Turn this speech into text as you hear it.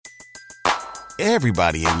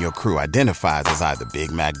Everybody in your crew identifies as either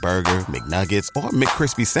Big Mac Burger, McNuggets, or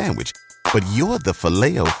McCrispy Sandwich. But you're the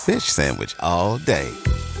Filet-O-Fish Sandwich all day.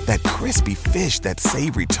 That crispy fish, that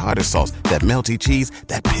savory tartar sauce, that melty cheese,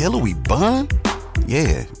 that pillowy bun.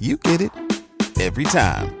 Yeah, you get it. Every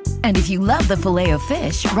time. And if you love the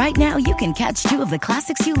Filet-O-Fish, right now you can catch two of the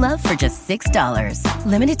classics you love for just $6.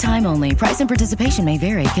 Limited time only. Price and participation may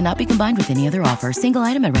vary. Cannot be combined with any other offer. Single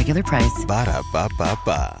item at regular price.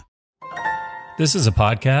 Ba-da-ba-ba-ba. This is a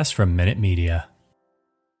podcast from Minute Media.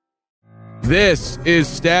 This is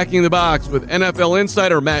Stacking the Box with NFL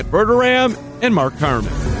insider Matt Verderame and Mark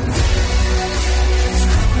Carman.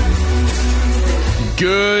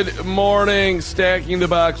 Good morning, Stacking the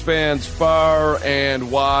Box fans far and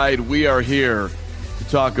wide. We are here to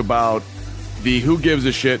talk about the Who Gives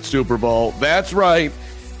a Shit Super Bowl. That's right.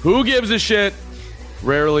 Who gives a shit?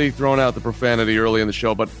 Rarely thrown out the profanity early in the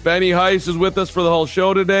show, but Benny Heiss is with us for the whole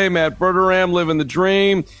show today. Matt Verderame, living the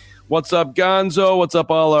dream. What's up, Gonzo?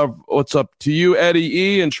 What's up to you, Eddie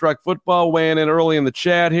E. and Shrek Football weighing in early in the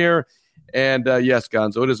chat here. And yes,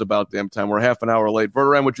 Gonzo, it is about damn time. We're half an hour late.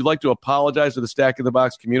 Verderame, would you like to apologize to the Stack in the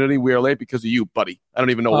Box community? We are late because of you, buddy. I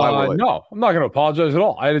don't even know why we're late. No, I'm not going to apologize at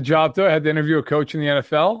all. I had a job to. I had to interview a coach in the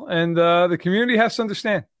NFL, and the community has to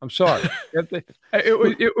understand. I'm sorry.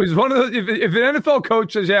 it was one of those. If an NFL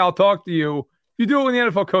coach says, "Yeah, I'll talk to you," you do it when the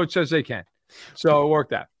NFL coach says they can. So it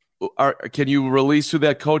worked out. Can you release who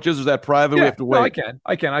that coach is? Or is that private? Yeah, we have to wait. No,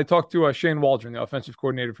 I can. I talked to Shane Waldron, the offensive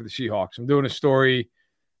coordinator for the Seahawks. I'm doing a story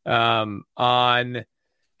on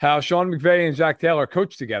how Sean McVay and Zach Taylor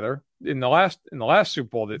coached together in the last Super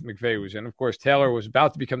Bowl that McVay was in. Of course, Taylor was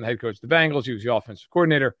about to become the head coach of the Bengals. He was the offensive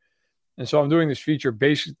coordinator. And so I'm doing this feature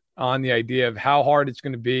based on the idea of how hard it's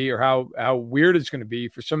going to be or how weird it's going to be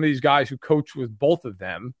for some of these guys who coach with both of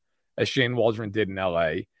them, as Shane Waldron did in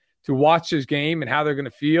LA, to watch this game and how they're going to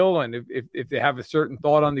feel and if they have a certain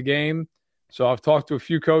thought on the game. So I've talked to a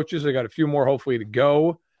few coaches. I got a few more hopefully to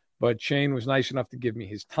go. But Shane was nice enough to give me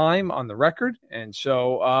his time on the record. And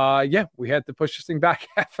so, we had to push this thing back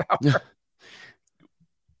half hour.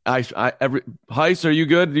 Heiss, are you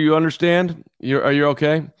good? Do you understand? Are you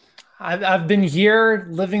okay? I've been here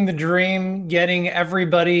living the dream, getting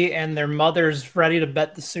everybody and their mothers ready to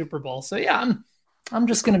bet the Super Bowl. So, yeah, I'm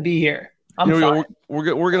just going to be here. Fine.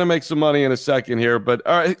 We're going to make some money in a second here. But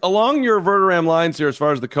all right, along your Verderame lines here as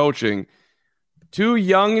far as the coaching, two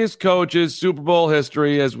youngest coaches, Super Bowl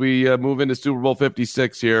history, as we move into Super Bowl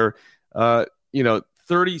 56 here.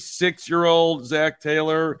 36-year-old Zach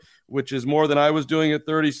Taylor, which is more than I was doing at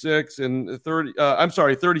 36, and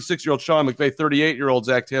 36-year-old Sean McVay, 38-year-old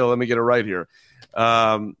Zach Taylor. Let me get it right here.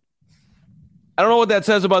 I don't know what that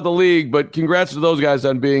says about the league, but congrats to those guys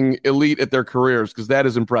on being elite at their careers, because that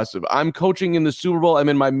is impressive. I'm coaching in the Super Bowl. I'm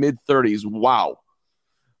in my mid-30s. Wow.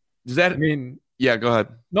 Does that mean? Yeah, go ahead.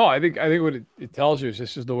 No, I think what it tells you is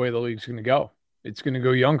this is the way the league's going to go. It's going to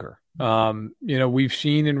go younger. We've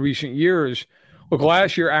seen in recent years, look,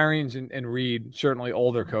 last year, Arians and Reed, certainly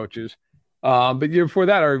older coaches. But the year before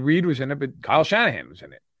that, Reed was in it, but Kyle Shanahan was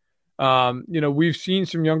in it. We've seen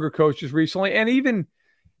some younger coaches recently, and even,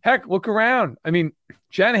 heck, look around. I mean,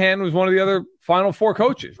 Shanahan was one of the other Final Four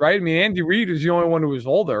coaches, right? I mean, Andy Reid is the only one who was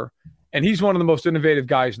older, and he's one of the most innovative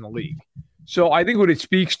guys in the league. So I think what it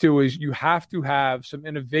speaks to is you have to have some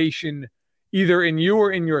innovation either in you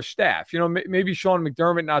or in your staff. Maybe Sean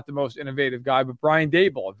McDermott, not the most innovative guy, but Brian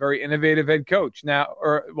Daboll, a very innovative head coach now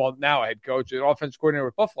a head coach, an offensive coordinator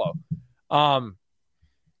with Buffalo. I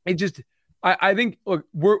think, look,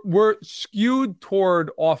 we're skewed toward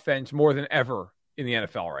offense more than ever in the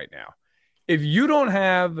NFL right now. If you don't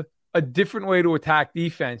have a different way to attack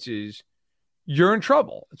defenses, you're in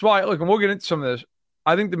trouble. That's why, look, and we'll get into some of this.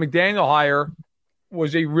 I think the McDaniel hire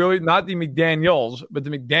was not the McDaniels, but the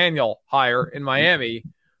McDaniel hire in Miami.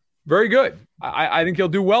 Very good. I think he'll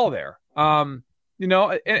do well there. And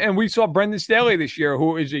we saw Brendan Staley this year,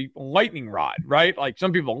 who is a lightning rod, right? Like,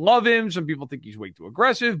 some people love him. Some people think he's way too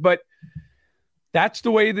aggressive, but that's the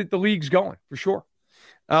way that the league's going for sure.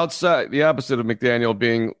 Outside, the opposite of McDaniel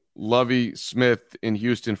being Lovie Smith in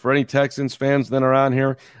Houston. For any Texans fans that are on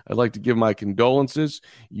here, I'd like to give my condolences.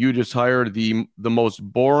 You just hired the most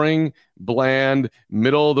boring, bland,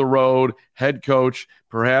 middle-of-the-road head coach,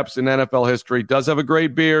 perhaps in NFL history. Does have a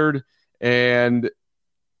great beard. And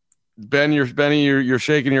Benny, you're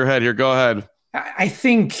shaking your head here. Go ahead. I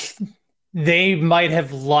think they might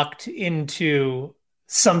have lucked into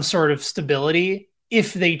some sort of stability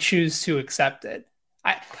if they choose to accept it.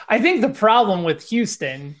 I think the problem with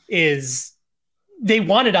Houston is they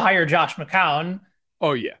wanted to hire Josh McCown.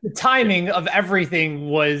 Oh, yeah. The timing of everything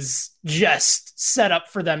was just set up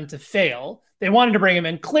for them to fail. They wanted to bring him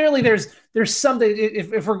in. Clearly, there's something.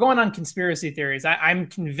 If we're going on conspiracy theories, I'm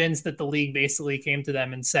convinced that the league basically came to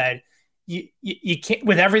them and said, you can't,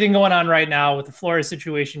 with everything going on right now with the Flores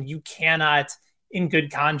situation, you cannot, in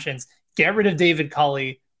good conscience, get rid of David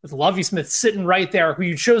Culley with Lovie Smith sitting right there, who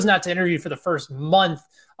you chose not to interview for the first month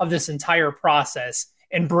of this entire process,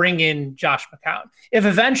 and bring in Josh McCown. If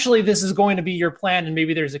eventually this is going to be your plan and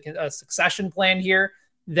maybe there's a succession plan here,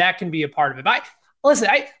 that can be a part of it. But listen,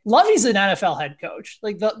 Lovie's an NFL head coach.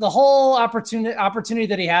 Like the whole opportunity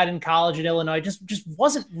that he had in college at Illinois just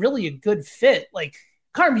wasn't really a good fit. Like,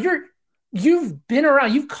 Carm, you've been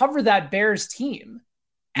around, you've covered that Bears team.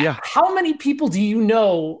 Yeah. How many people do you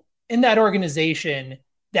know in that organization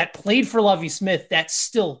that played for Lovie Smith that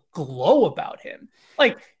still glow about him?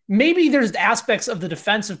 Like, maybe there's aspects of the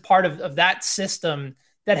defensive part of that system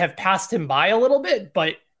that have passed him by a little bit,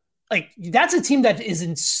 but like, that's a team that is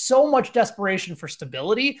in so much desperation for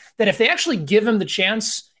stability that if they actually give him the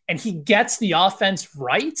chance and he gets the offense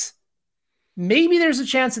right, maybe there's a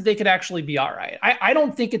chance that they could actually be all right. I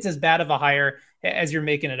don't think it's as bad of a hire as you're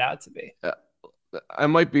making it out to be. I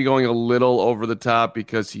might be going a little over the top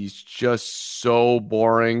because he's just so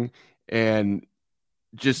boring and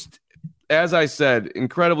just, as I said,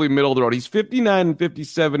 incredibly middle of the road. He's 59 and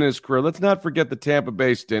 57 in his career. Let's not forget the Tampa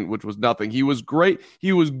Bay stint, which was nothing. He was great.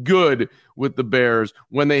 He was good with the Bears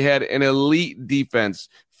when they had an elite defense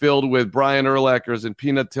filled with Brian Urlachers and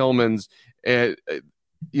Peanut Tillmans, and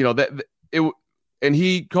and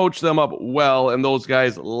he coached them up well, and those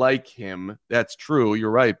guys like him. That's true.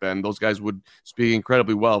 You're right, Ben. Those guys would speak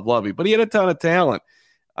incredibly well of Lovie, but he had a ton of talent.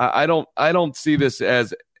 I don't see this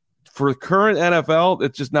as, for current NFL,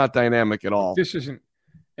 it's just not dynamic at all. This isn't,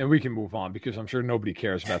 and we can move on because I'm sure nobody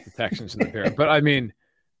cares about the Texans and the Bears. But I mean,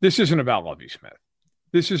 this isn't about Lovie Smith.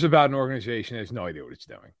 This is about an organization that has no idea what it's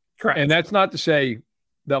doing. Correct. And that's not to say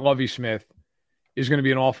that Lovie Smith is going to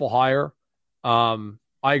be an awful hire.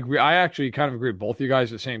 I agree. I actually kind of agree with both of you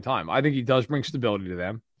guys at the same time. I think he does bring stability to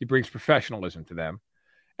them. He brings professionalism to them.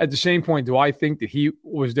 At the same point, do I think that he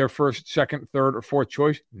was their first, second, third, or fourth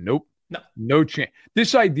choice? Nope. No chance.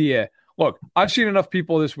 This idea, look, I've seen enough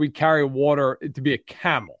people this week carry water to be a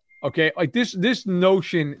camel. Okay. Like this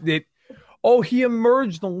notion that, he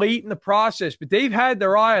emerged late in the process, but they've had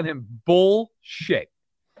their eye on him. Bullshit.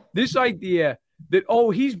 This idea that,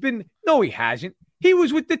 no, he hasn't. He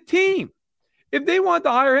was with the team. If they wanted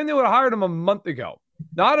to hire him, they would have hired him a month ago.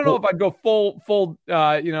 Now, I don't know if I'd go full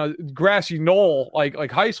grassy knoll like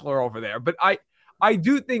Heisler over there, but I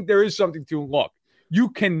do think there is something to look. You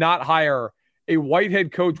cannot hire a white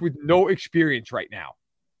head coach with no experience right now.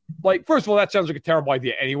 Like, first of all, that sounds like a terrible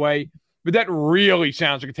idea anyway, but that really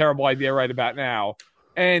sounds like a terrible idea right about now.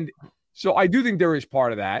 And so I do think there is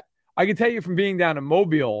part of that. I can tell you from being down in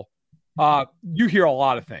Mobile, you hear a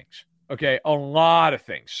lot of things. Okay, a lot of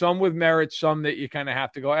things. Some with merit, some that you kind of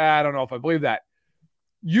have to go, I don't know if I believe that.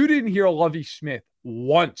 You didn't hear Lovie Smith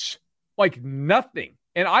once, like nothing.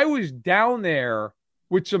 And I was down there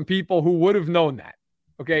with some people who would have known that.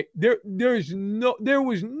 Okay, there was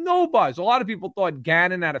no buzz. A lot of people thought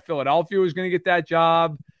Gannon out of Philadelphia was going to get that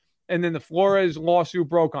job. And then the Flores lawsuit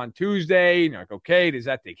broke on Tuesday. And you're like, okay, does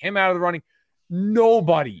that take him out of the running?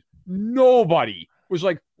 Nobody was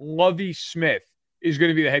like, Lovie Smith is going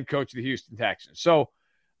to be the head coach of the Houston Texans. So,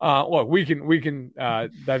 look, we can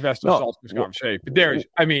divest ourselves from this conversation.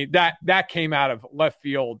 But that came out of left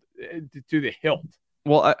field to the hilt.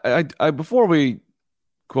 Well, I before we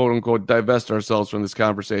quote unquote divest ourselves from this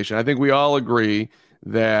conversation, I think we all agree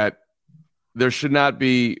that there should not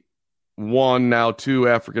be one, now two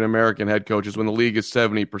African American head coaches when the league is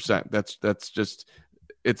 70%. That's just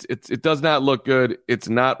it does not look good. It's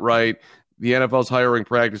not right. The NFL's hiring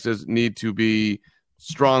practices need to be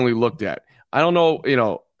strongly looked at. I don't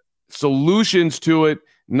know, solutions to it,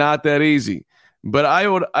 not that easy. But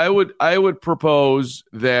I would propose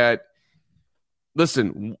that,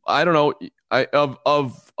 listen, I don't know,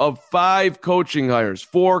 of 5 coaching hires,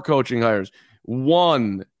 4 coaching hires,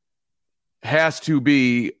 one has to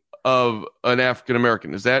be of an African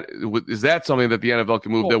American. Is that something that the NFL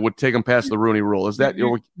can move that would take them past the Rooney Rule? Is that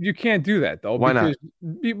you can't do that though? Why not?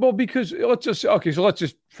 Well, because let's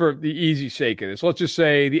just for the easy sake of this, let's just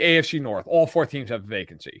say the AFC North, all 4 teams have a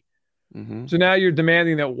vacancy. Mm-hmm. So now you're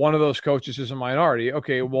demanding that one of those coaches is a minority.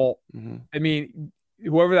 Okay, well, I mean,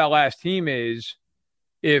 whoever that last team is,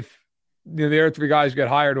 if the other 3 guys get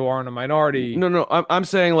hired who aren't a minority. No. I'm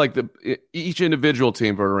saying like each individual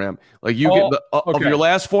team, Verderam. Like you get of your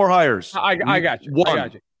last 4 hires. I got you.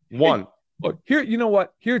 One. Look, here, you know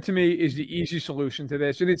what? Here to me is the easy solution to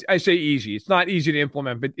this. And I say easy. It's not easy to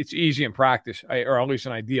implement, but it's easy in practice, or at least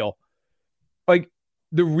an ideal. Like,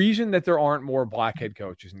 the reason that there aren't more black head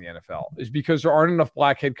coaches in the NFL is because there aren't enough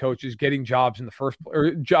black head coaches getting jobs in the first place,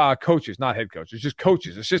 or coaches, not head coaches, just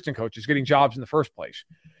coaches, assistant coaches getting jobs in the first place.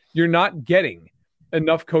 You're not getting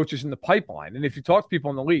enough coaches in the pipeline. And if you talk to people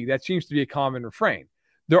in the league, that seems to be a common refrain.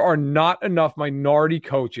 There are not enough minority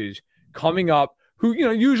coaches coming up who,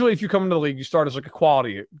 usually if you come into the league, you start as like a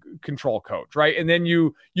quality control coach, right? And then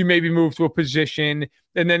you maybe move to a position.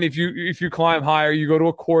 And then if you climb higher, you go to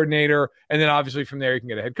a coordinator. And then obviously from there, you can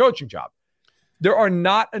get a head coaching job. There are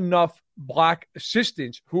not enough black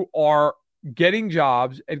assistants who are getting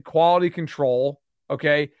jobs at quality control,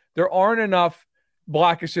 okay? There aren't enough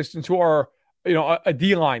black assistants who are, a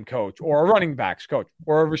D-line coach or a running backs coach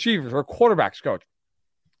or a receivers or a quarterbacks coach.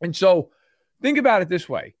 And so think about it this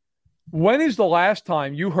way. When is the last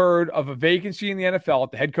time you heard of a vacancy in the NFL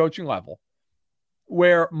at the head coaching level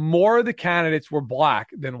where more of the candidates were black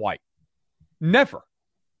than white? Never.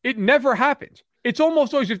 It never happens. It's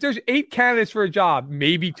almost always, if there's 8 candidates for a job,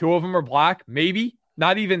 maybe 2 of them are black, maybe,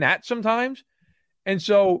 not even that sometimes. And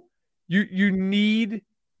so you need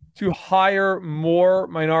to hire more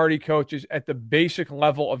minority coaches at the basic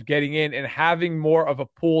level of getting in and having more of a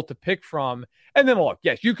pool to pick from. And then look,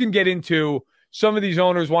 yes, you can get into some of these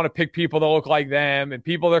owners want to pick people that look like them and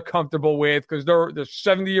people they're comfortable with because they're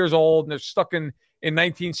 70 years old and they're stuck in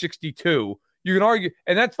 1962. You can argue,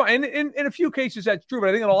 and that's fine. And in a few cases, that's true. But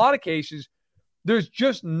I think in a lot of cases, there's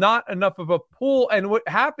just not enough of a pool. And what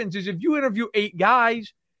happens is if you interview 8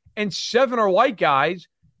 guys and 7 are white guys,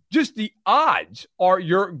 just the odds are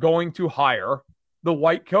you're going to hire the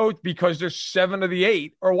white coach because there's 7 of the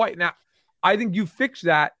 8 are white. Now, I think you fix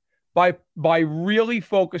that by really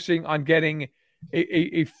focusing on getting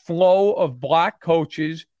a flow of black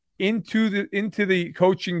coaches into the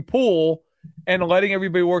coaching pool and letting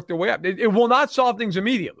everybody work their way up. It will not solve things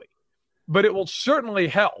immediately, but it will certainly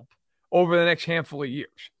help over the next handful of years.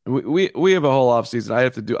 We have a whole offseason.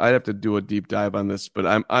 I'd have to do a deep dive on this,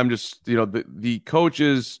 but I'm just, the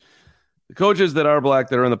coaches that are black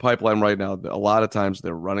that are in the pipeline right now, a lot of times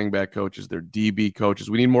they're running back coaches, they're DB coaches.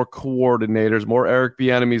 We need more coordinators, more Eric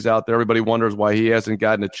Bieniemys out there. Everybody wonders why he hasn't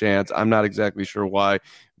gotten a chance. I'm not exactly sure why,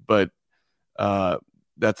 but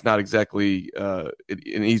that's not exactly an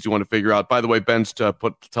easy one to figure out. By the way, Ben's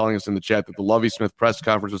telling us in the chat that the Lovie Smith press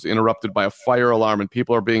conference was interrupted by a fire alarm and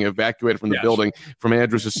people are being evacuated from the building from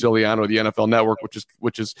Andrew Siciliano of the NFL Network,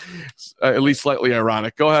 which is at least slightly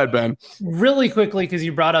ironic. Go ahead, Ben. Really quickly, because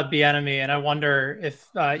you brought up Bieniemy, and I wonder if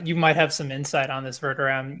you might have some insight on this,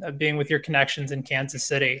 Verderame, being with your connections in Kansas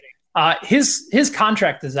City. His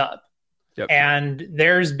contract is up, and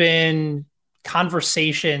there's been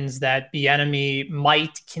conversations that Bieniemy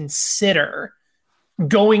might consider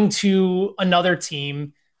going to another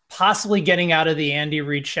team, possibly getting out of the Andy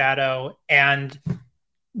Reid shadow and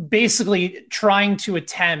basically trying to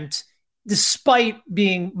attempt, despite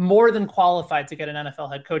being more than qualified to get an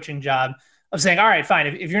NFL head coaching job, of saying, all right, fine,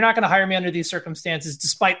 if you're not going to hire me under these circumstances,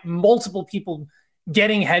 despite multiple people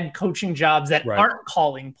getting head coaching jobs that aren't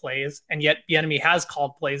calling plays, and yet Bieniemy has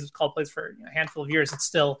called plays for a handful of years. It's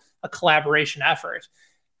still a collaboration effort.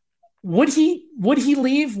 Would he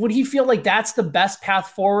leave? Would he feel like that's the best path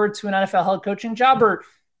forward to an NFL head coaching job? Or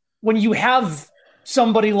when you have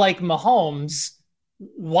somebody like Mahomes,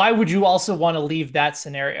 why would you also want to leave that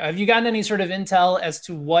scenario? Have you gotten any sort of intel as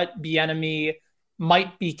to what Bieniemy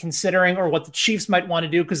might be considering or what the Chiefs might want to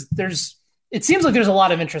do? Because it seems like there's a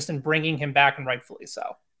lot of interest in bringing him back, and rightfully so.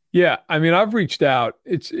 Yeah, I mean, I've reached out.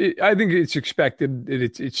 I think it's expected.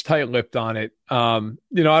 It's tight-lipped on it. I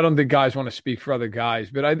don't think guys want to speak for other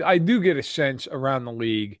guys, but I do get a sense around the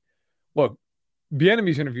league. Look,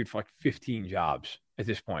 Bieniemy's interviewed for like 15 jobs at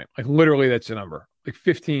this point. Like literally, that's the number. Like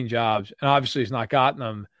 15 jobs, and obviously he's not gotten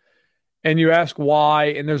them. And you ask why,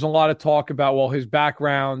 and there's a lot of talk about, well, his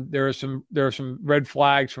background. There are some red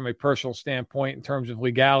flags from a personal standpoint in terms of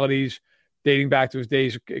legalities, dating back to his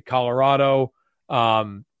days at Colorado.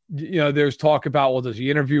 There's talk about, well, does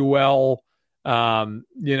he interview well?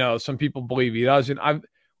 Some people believe he doesn't.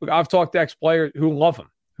 I've talked to ex-players who love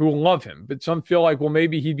him, but some feel like, well,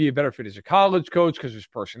 maybe he'd be a better fit as a college coach because of his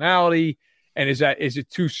personality. And is it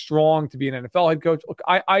too strong to be an NFL head coach? Look,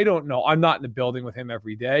 I don't know. I'm not in the building with him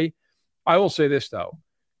every day. I will say this, though.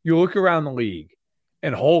 You look around the league,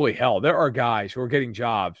 and holy hell, there are guys who are getting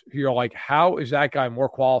jobs who you're like, how is that guy more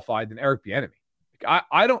qualified than Eric Bieniemy?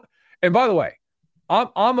 I don't. And by the way,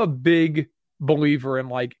 I'm a big believer in,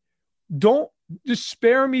 like, don't just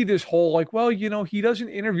spare me this whole, like, well, he doesn't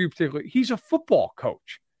interview particularly. He's a football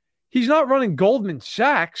coach. He's not running Goldman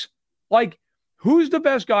Sachs. Like, who's the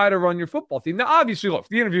best guy to run your football team? Now, obviously, look, if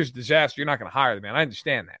the interview is a disaster, you're not going to hire the man. I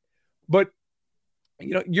understand that. But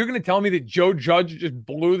You're going to tell me that Joe Judge just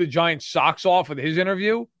blew the Giants' socks off with his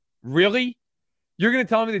interview? Really? You're going to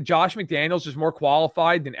tell me that Josh McDaniels is more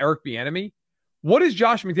qualified than Eric Bieniemy? What has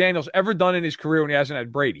Josh McDaniels ever done in his career when he hasn't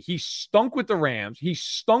had Brady? He stunk with the Rams. He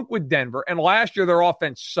stunk with Denver. And last year, their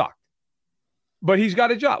offense sucked. But he's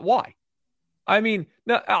got a job. Why? I mean,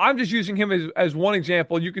 now, I'm just using him as one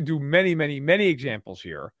example. You could do many, many, many examples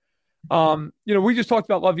here. We just talked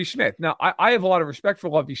about Lovie Smith. Now, I have a lot of respect for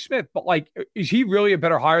Lovie Smith, but is he really a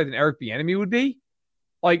better hire than Eric Bieniemy would be?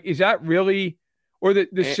 Is that really, or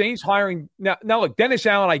the Saints hiring now? Look, Dennis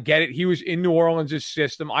Allen, I get it. He was in New Orleans'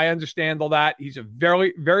 system. I understand all that. He's a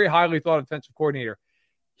very, very highly thought of defensive coordinator.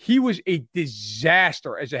 He was a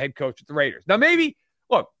disaster as a head coach at the Raiders. Now, maybe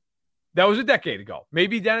look, that was a decade ago.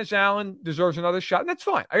 Maybe Dennis Allen deserves another shot, and that's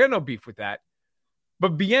fine. I got no beef with that.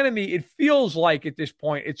 But Bieniemy, it feels like at this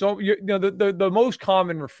point, it's the most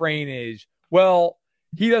common refrain is, well,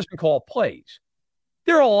 he doesn't call plays.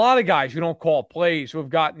 There are a lot of guys who don't call plays who have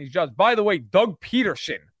gotten these jobs. By the way, Doug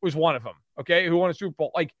Peterson was one of them, okay, who won a Super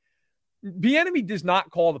Bowl. Bieniemy does not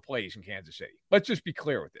call the plays in Kansas City. Let's just be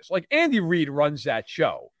clear with this. Andy Reid runs that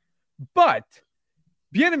show. But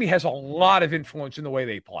Bieniemy has a lot of influence in the way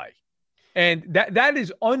they play. And that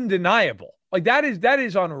is undeniable. That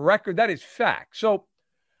is on record. That is fact. So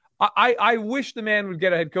I wish the man would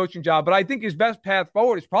get a head coaching job, but I think his best path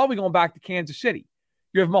forward is probably going back to Kansas City.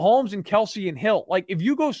 You have Mahomes and Kelsey and Hill. If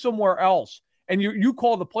you go somewhere else and you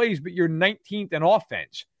call the plays, but you're 19th in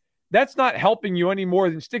offense, that's not helping you any more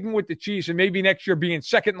than sticking with the Chiefs and maybe next year being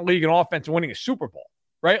second in the league in offense and winning a Super Bowl,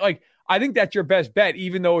 right? I think that's your best bet,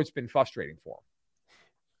 even though it's been frustrating for him.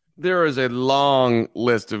 There is a long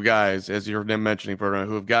list of guys, as you're mentioning, Ferdinand,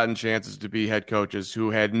 who have gotten chances to be head coaches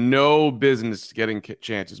who had no business getting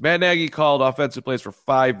chances. Matt Nagy called offensive plays for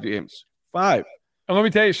 5 games. 5. And let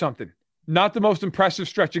me tell you something. Not the most impressive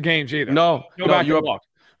stretch of games either. No. Go back and look.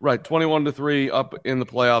 Right, 21-3 up in the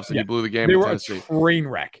playoffs, and you blew the game in Tennessee. They were a train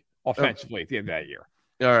wreck offensively at the end of that year.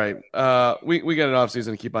 All right. We got an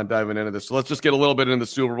offseason to keep on diving into this. So let's just get a little bit into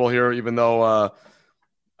the Super Bowl here, even though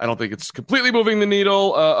I don't think it's completely moving the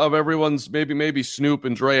needle of everyone's. Maybe Snoop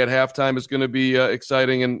and Dre at halftime is going to be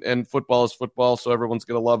exciting, and football is football, so everyone's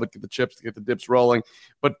going to love it, get the chips, get the dips rolling.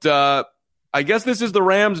 But I guess this is the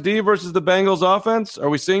Rams D versus the Bengals offense. Are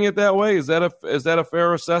we seeing it that way? Is that a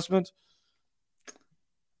fair assessment?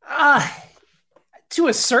 To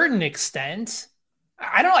a certain extent.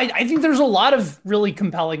 I think there's a lot of really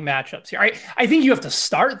compelling matchups here. I think you have to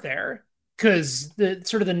start there, because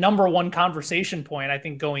the number one conversation point I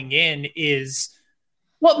think going in is,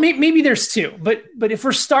 well, maybe there's two, but if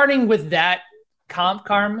we're starting with that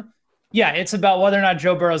Carm, yeah, it's about whether or not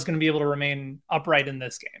Joe Burrow is going to be able to remain upright in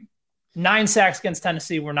this game. 9 sacks against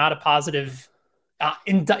Tennessee were not a positive.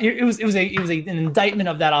 It was an indictment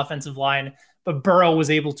of that offensive line, but Burrow was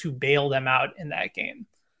able to bail them out in that game.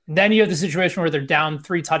 And then you have the situation where they're down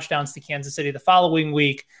 3 touchdowns to Kansas City the following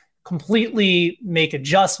week, completely make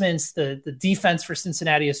adjustments. The defense for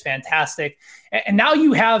Cincinnati is fantastic. And now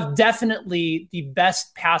you have definitely the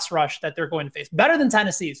best pass rush that they're going to face. Better than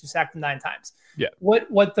Tennessee's, who sacked them 9 times. Yeah.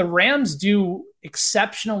 What the Rams do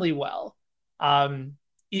exceptionally well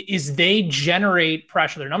is they generate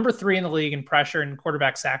pressure. They're number 3 in the league in pressure and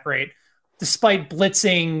quarterback sack rate, despite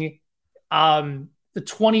blitzing the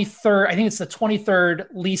 23rd, I think it's the 23rd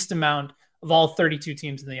least amount of all 32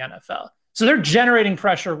 teams in the NFL. So they're generating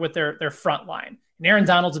pressure with their front line. And Aaron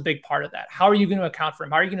Donald's a big part of that. How are you going to account for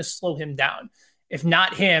him? How are you going to slow him down? If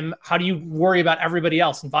not him, how do you worry about everybody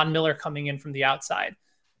else? And Von Miller coming in from the outside.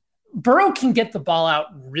 Burrow can get the ball out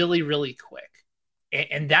really, really quick.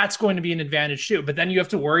 And that's going to be an advantage too. But then you have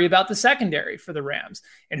to worry about the secondary for the Rams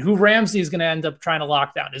and who Ramsey is going to end up trying to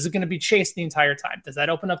lock down. Is it going to be Chase the entire time? Does that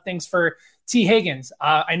open up things for T. Higgins?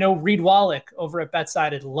 I know Reed Wallach over at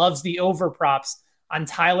BetSided loves the over props on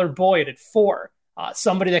Tyler Boyd at 4.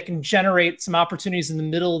 Somebody that can generate some opportunities in the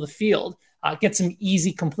middle of the field, get some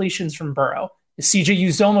easy completions from Burrow. Is CJ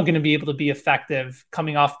Uzoma going to be able to be effective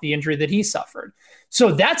coming off the injury that he suffered?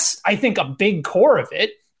 So that's, I think, a big core of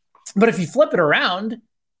it. But if you flip it around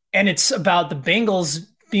and it's about the Bengals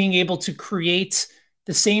being able to create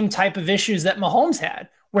the same type of issues that Mahomes had,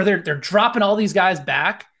 where they're dropping all these guys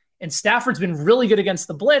back, and Stafford's been really good against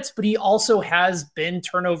the blitz, but he also has been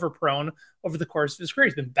turnover prone over the course of his career.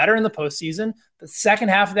 He's been better in the postseason. The second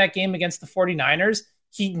half of that game against the 49ers,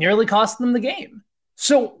 he nearly cost them the game.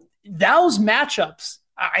 So those matchups,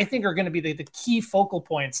 I think, are going to be the key focal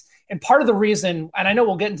points. And part of the reason, and I know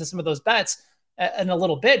we'll get into some of those bets in a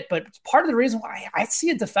little bit, but part of the reason why I see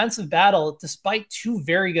a defensive battle despite 2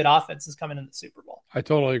 very good offenses coming in the Super Bowl. I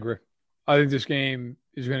totally agree. I think this game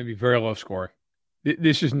is going to be very low scoring.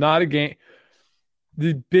 This is not a game.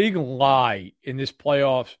 the big lie in this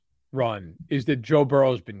playoffs run is that Joe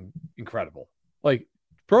Burrow's been incredible. Like,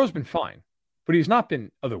 Burrow's been fine, but he's not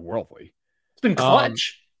been otherworldly. It's been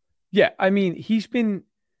clutch. Yeah, I mean, he's been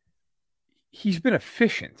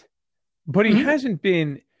efficient, but he hasn't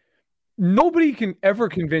been. Nobody can ever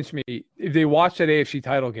convince me if they watch that AFC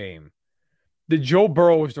title game that Joe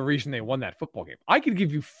Burrow was the reason they won that football game. I could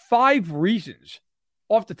give you 5 reasons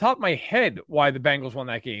off the top of my head why the Bengals won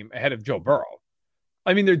that game ahead of Joe Burrow.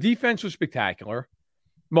 I mean, their defense was spectacular.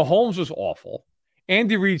 Mahomes was awful.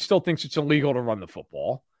 Andy Reid still thinks it's illegal to run the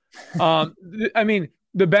football. I mean,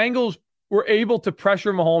 the Bengals were able to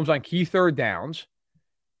pressure Mahomes on key third downs.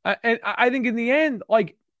 And I think in the end,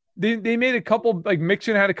 like, they made a couple, like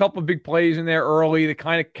Mixon had a couple of big plays in there early that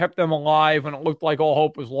kind of kept them alive when it looked like all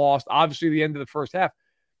hope was lost. Obviously, the end of the first half.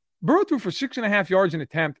 Burrow threw for 6.5 yards in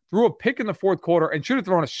attempt, threw a pick in the fourth quarter, and should have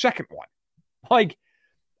thrown a second one. Like,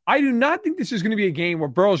 I do not think this is going to be a game where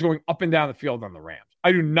Burrow's going up and down the field on the Rams.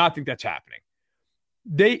 I do not think that's happening.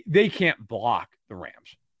 They can't block the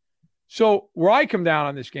Rams. So where I come down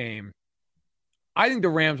on this game, I think the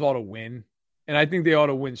Rams ought to win, and I think they ought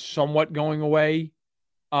to win somewhat going away.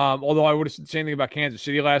 Although I would have said the same thing about Kansas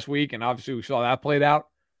City last week, and obviously we saw that played out.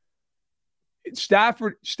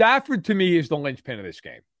 Stafford to me is the linchpin of this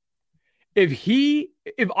game.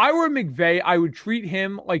 If I were McVay, I would treat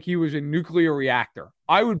him like he was a nuclear reactor.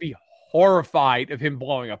 I would be horrified of him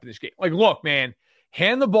blowing up in this game. Like, look, man,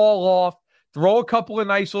 hand the ball off, throw a couple of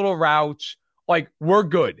nice little routes. Like, we're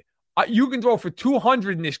good. You can throw for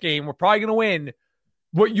 200 in this game. We're probably going to win.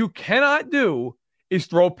 What you cannot do is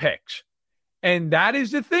throw picks. And that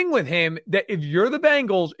is the thing with him, that if you're the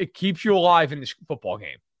Bengals, it keeps you alive in this football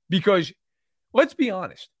game. Because let's be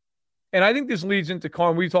honest. And I think this leads into,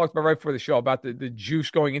 Carm, we talked about right before the show about the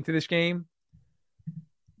juice going into this game.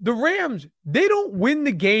 The Rams, they don't win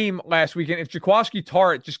the game last weekend if Jaquiski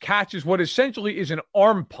Tartt just catches what essentially is an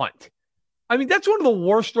arm punt. I mean, that's one of the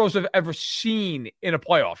worst throws I've ever seen in a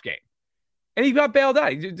playoff game. And he got bailed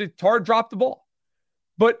out. Tartt dropped the ball.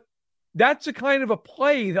 But that's a kind of a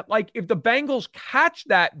play that, like, if the Bengals catch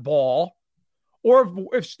that ball, or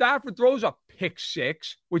if Stafford throws a pick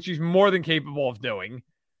six, which he's more than capable of doing,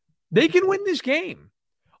 they can win this game.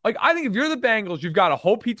 Like, I think if you're the Bengals, you've got to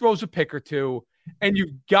hope he throws a pick or two, and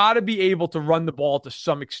you've got to be able to run the ball to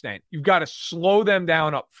some extent. You've got to slow them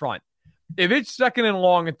down up front. If it's second and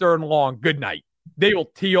long and third and long, good night. They will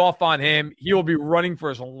tee off on him. He will be running for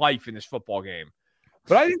his life in this football game.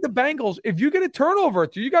 But I think the Bengals, if you get a turnover,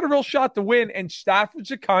 you got a real shot to win. And Stafford's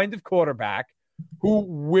the kind of quarterback who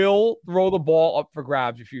will throw the ball up for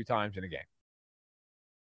grabs a few times in a game.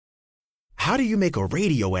 How do you make a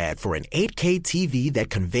radio ad for an 8K TV that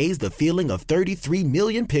conveys the feeling of 33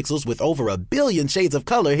 million pixels with over a billion shades of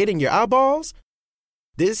color hitting your eyeballs?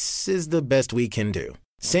 This is the best we can do.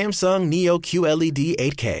 Samsung Neo QLED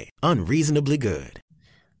 8K, unreasonably good.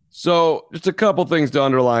 So just a couple things to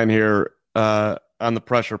underline here on the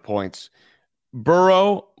pressure points.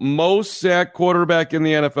 Burrow, most sacked quarterback in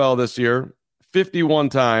the NFL this year, 51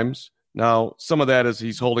 times. Now, some of that is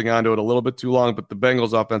he's holding on to it a little bit too long, but the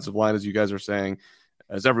Bengals offensive line, as you guys are saying,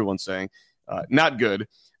 as everyone's saying, not good.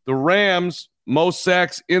 The Rams, most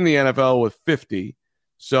sacks in the NFL with 50.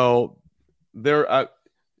 So they're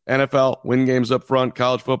NFL, win games up front,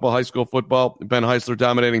 college football, high school football, Ben Heisler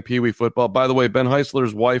dominating Pee Wee football. By the way, Ben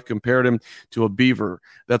Heisler's wife compared him to a beaver.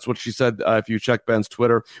 That's what she said if you check Ben's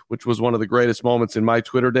Twitter, which was one of the greatest moments in my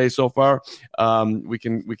Twitter day so far. We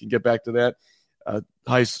can get back to that.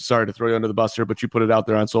 Heis, sorry to throw you under the bus here, but you put it out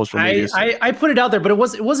there on social media. I put it out there, but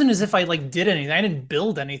it wasn't as if I did anything. I didn't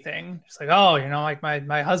build anything. It's like, like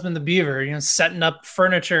my husband, the beaver, setting up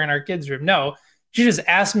furniture in our kids' room. No. She just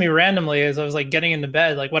asked me randomly as I was getting into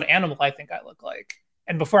bed, what animal I think I look like.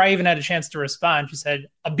 And before I even had a chance to respond, she said,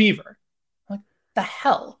 a beaver. I'm like, the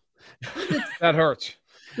hell? That hurts.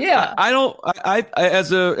 Yeah. I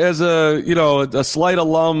as a slight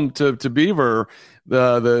alum to Beaver,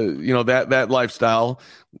 that lifestyle,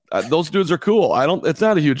 those dudes are cool. It's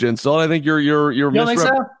not a huge insult. I think you're you don't think so?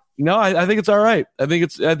 No, I think it's all right. I think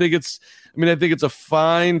it's a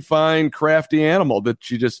fine, crafty animal that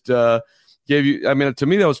she just gave you. I mean, to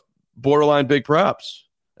me, that was borderline big props.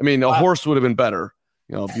 I mean, a horse would have been better.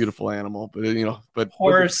 A beautiful animal, but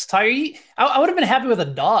horse. I would have been happy with a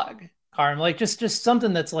dog, Carm. Just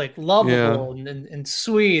something that's lovable and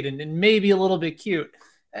sweet and maybe a little bit cute.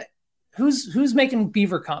 Who's making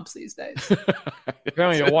beaver comps these days?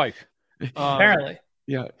 Apparently, your wife. Apparently,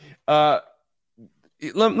 yeah.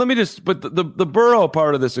 Let me just, but the Burrow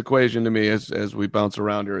part of this equation to me, as we bounce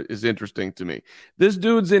around here, is interesting to me. This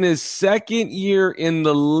dude's in his second year in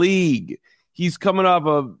the league. He's coming off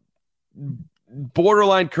a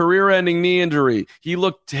borderline career-ending knee injury. He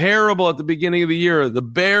looked terrible at the beginning of the year. The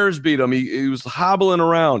Bears beat him. He was hobbling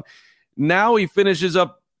around. Now he finishes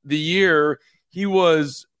up the year. He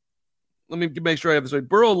was, let me make sure I have this right.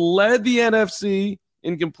 Burrow led the NFC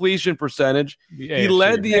in completion percentage. He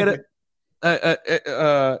led the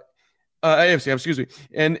AFC, excuse me,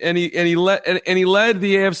 and he led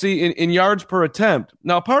the AFC in yards per attempt.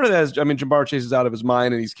 Now, part of that is, Ja'Marr Chase is out of his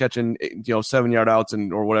mind, and he's catching 7-yard outs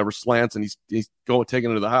or whatever slants, and he's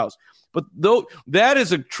taking it to the house. But though that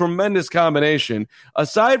is a tremendous combination.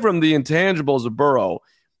 Aside from the intangibles of Burrow,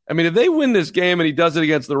 if they win this game and he does it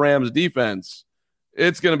against the Rams defense,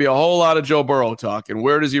 it's going to be a whole lot of Joe Burrow talk. And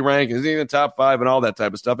where does he rank? Is he in the top 5 and all that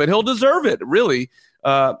type of stuff? And he'll deserve it, really.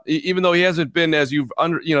 Even though he hasn't been, as you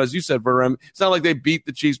said, Verem, it's not like they beat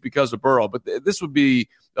the Chiefs because of Burrow, but this would be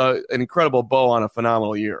an incredible bow on a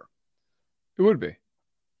phenomenal year. It would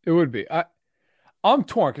be. I'm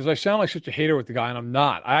torn because I sound like such a hater with the guy, and I'm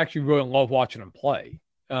not. I actually really love watching him play.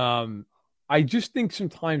 I just think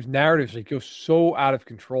sometimes narratives go so out of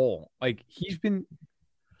control. Like he's been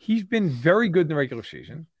very good in the regular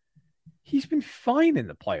season. He's been fine in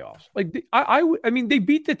the playoffs. Like they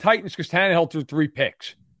beat the Titans because Tannehill threw 3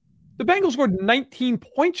 picks. The Bengals scored 19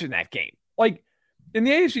 points in that game. Like in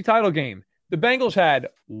the AFC title game, the Bengals had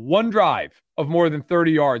one drive of more than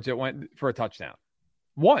 30 yards that went for a touchdown.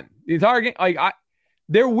 One. The entire game.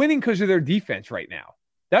 They're winning because of their defense right now.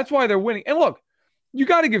 That's why they're winning. And look, you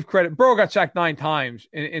got to give credit. Burrow got sacked 9 times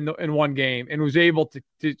in one game and was able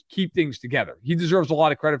to keep things together. He deserves a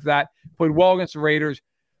lot of credit for that. Played well against the Raiders.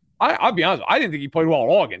 I'll be honest, I didn't think he played well at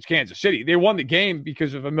all against Kansas City. They won the game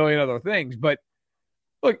because of a million other things. But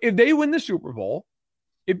look, if they win the Super Bowl,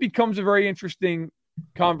 it becomes a very interesting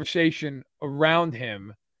conversation around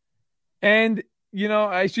him. And,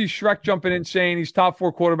 I see Shrek jumping in saying he's top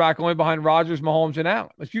 4 quarterback only behind Rodgers, Mahomes, and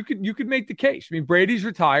Allen. Like you could make the case. Brady's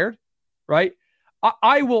retired, right?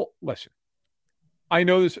 I will listen. I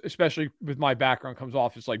know this, especially with my background, comes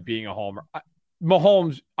off as like being a homer.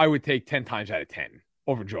 Mahomes, I would take 10 times out of 10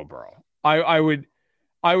 over Joe Burrow. I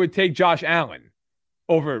would take Josh Allen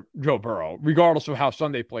over Joe Burrow, regardless of how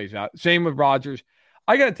Sunday plays out. Same with Rodgers.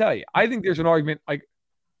 I got to tell you, I think there's an argument like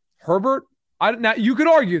Herbert. Now you could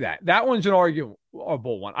argue that one's an arguable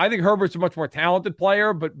one. I think Herbert's a much more talented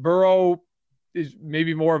player, but Burrow is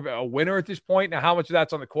maybe more of a winner at this point. Now, how much of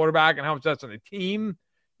that's on the quarterback and how much that's on the team,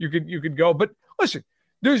 you could go. But listen,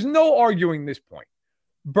 there's no arguing this point.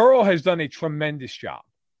 Burrow has done a tremendous job.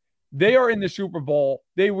 They are in the Super Bowl.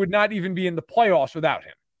 They would not even be in the playoffs without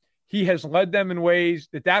him. He has led them in ways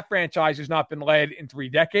that franchise has not been led in 3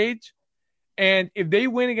 decades. And if they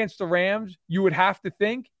win against the Rams, you would have to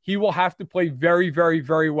think he will have to play very, very,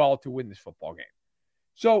 very well to win this football game.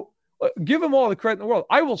 So give him all the credit in the world.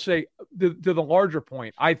 I will say to the larger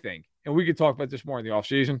point, I think, and we could talk about this more in the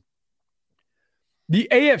offseason, the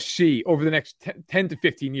AFC over the next 10 to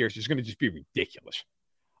 15 years is going to just be ridiculous.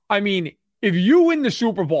 If you win the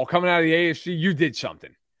Super Bowl coming out of the AFC, you did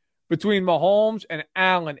something. Between Mahomes and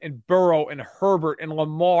Allen and Burrow and Herbert and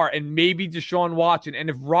Lamar and maybe Deshaun Watson, and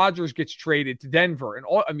if Rodgers gets traded to Denver, and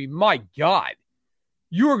all, my God,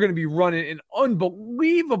 you are going to be running an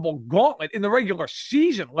unbelievable gauntlet in the regular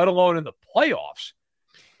season, let alone in the playoffs.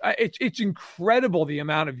 It's incredible the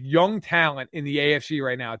amount of young talent in the AFC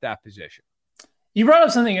right now at that position. You brought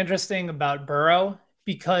up something interesting about Burrow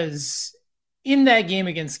because in that game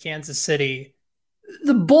against Kansas City,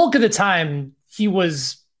 the bulk of the time he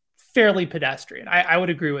was fairly pedestrian. I would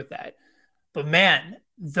agree with that. But man,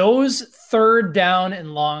 those 3rd down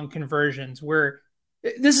and long conversions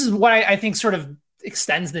this is what I think sort of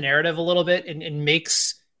extends the narrative a little bit and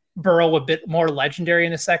makes Burrow a bit more legendary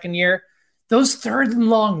in the second year. Those 3rd and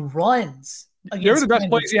long runs. They were the best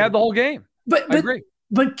plays he had the whole game. But I agree.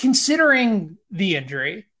 But considering the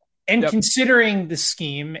injury and considering the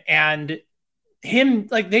scheme and him,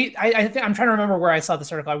 I'm trying to remember where I saw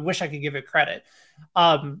this article. I wish I could give it credit.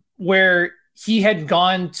 Where he had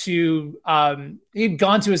gone to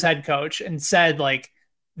his head coach and said, like,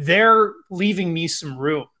 they're leaving me some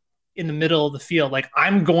room in the middle of the field. Like,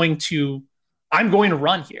 I'm going to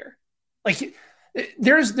run here. Like,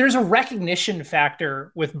 there's a recognition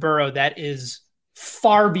factor with Burrow that is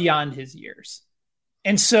far beyond his years.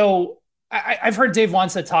 And so I've heard Dave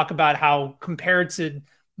Wannstedt talk about how, compared to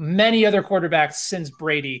many other quarterbacks since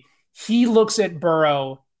Brady, he looks at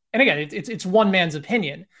Burrow, and again, it's one man's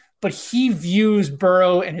opinion, but he views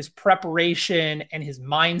Burrow and his preparation and his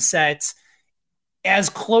mindset as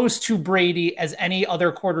close to Brady as any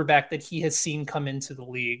other quarterback that he has seen come into the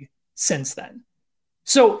league since then.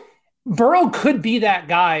 So Burrow could be that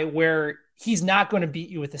guy where he's not going to beat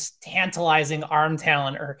you with this tantalizing arm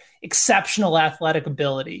talent or exceptional athletic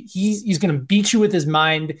ability. He's going to beat you with his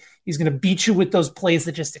mind. He's going to beat you with those plays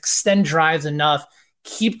that just extend drives enough,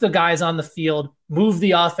 keep the guys on the field, move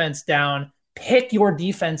the offense down, pick your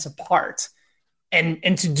defense apart.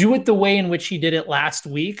 And to do it the way in which he did it last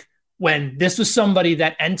week, when this was somebody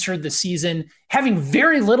that entered the season having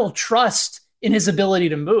very little trust in his ability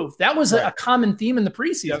to move. That was a common theme in the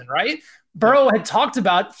preseason, right? Burrow had talked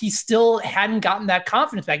about he still hadn't gotten that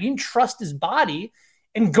confidence back. He didn't trust his body.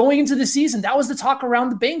 And going into the season, that was the talk around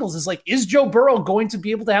the Bengals, is like, is Joe Burrow going to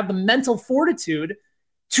be able to have the mental fortitude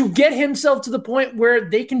to get himself to the point where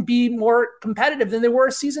they can be more competitive than they were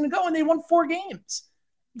a season ago, and they won 4 games?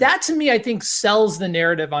 That, to me, I think sells the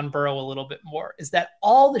narrative on Burrow a little bit more, is that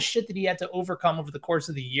all the shit that he had to overcome over the course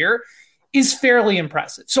of the year is fairly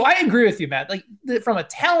impressive. So I agree with you, Matt. Like, from a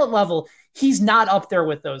talent level, he's not up there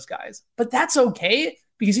with those guys, but that's okay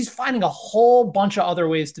because he's finding a whole bunch of other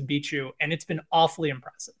ways to beat you, and it's been awfully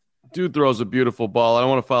impressive. Dude throws a beautiful ball. I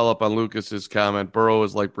want to follow up on Lucas's comment. Burrow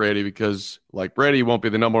is like Brady because, like Brady, won't be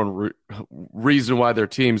the number one reason why their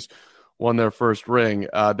teams won their first ring.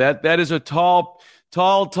 That is a tall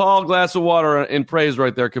glass of water in praise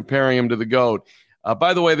right there, comparing him to the GOAT.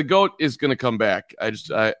 By the way, the GOAT is going to come back. I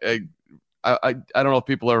don't know if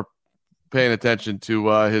people are paying attention to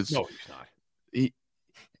his. No, he's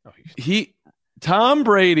not. Tom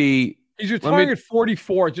Brady. He's retiring at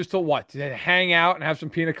 44 just to what? To hang out and have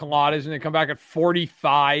some pina coladas and then come back at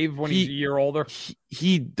 45 when he's a year older?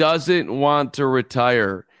 He doesn't want to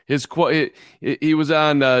retire. His quote, he was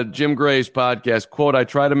on Jim Gray's podcast, quote, "I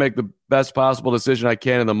try to make the best possible decision I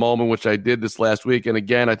can in the moment," which I did this last week. And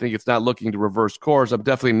again, I think it's not looking to reverse course. I'm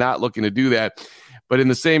definitely not looking to do that. But in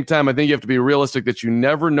the same time, I think you have to be realistic that you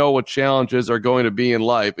never know what challenges are going to be in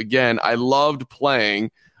life. Again, I loved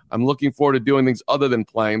playing. I'm looking forward to doing things other than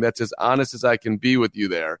playing. That's as honest as I can be with you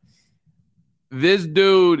there. This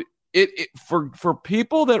dude, for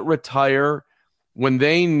people that retire when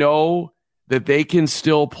they know that they can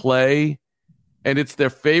still play and it's their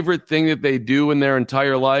favorite thing that they do in their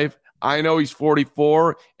entire life. I know he's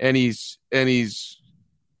 44 and he's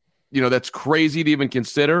that's crazy to even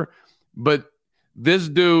consider, but this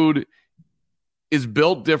dude is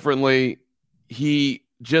built differently. He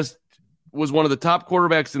just was one of the top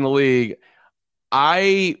quarterbacks in the league.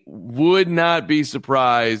 I would not be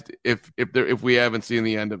surprised if we haven't seen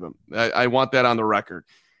the end of him. I want that on the record.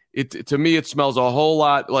 To me, it smells a whole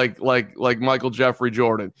lot like Michael Jeffrey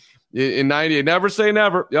Jordan in '98. Never say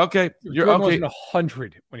never. Okay, you're Jordan okay. Wasn't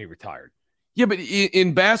 100 when he retired. Yeah, but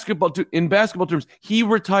in basketball terms, he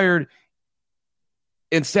retired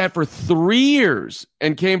and sat for 3 years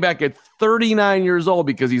and came back at 39 years old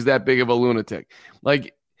because he's that big of a lunatic.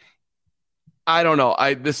 Like, I don't know.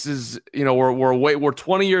 This is, we're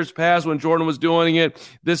 20 years past when Jordan was doing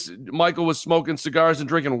it. Michael was smoking cigars and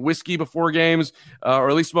drinking whiskey before games, or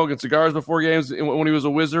at least smoking cigars before games when he was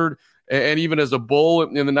a Wizard, and even as a Bull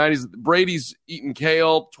in the 90s. Brady's eating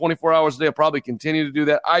kale 24 hours a day. I'll probably continue to do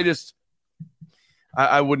that.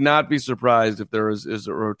 I would not be surprised if there is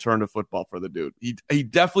a return to football for the dude. He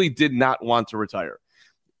definitely did not want to retire,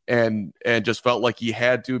 and just felt like he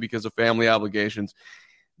had to because of family obligations.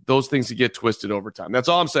 Those things that get twisted over time. That's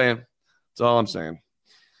all I'm saying.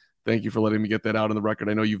 Thank you for letting me get that out on the record.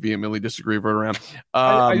 I know you vehemently disagree, Verderam.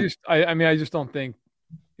 I just don't think,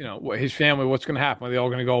 his family, what's going to happen? Are they all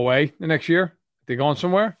going to go away the next year? Are they going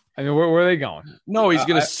somewhere? I mean, where are they going? No, he's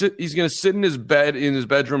going to sit. He's going to sit in his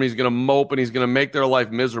bedroom. He's going to mope, and he's going to make their life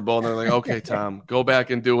miserable. And they're like, "Okay, Tom, go back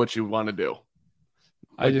and do what you want to do."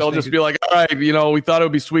 They'll just be like, "All right, we thought it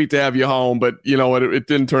would be sweet to have you home, but it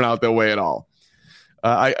didn't turn out that way at all."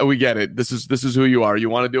 We get it. This is who you are. You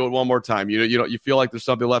want to do it one more time. You feel like there's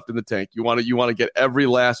something left in the tank. You want to get every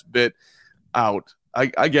last bit out.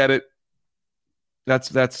 I get it.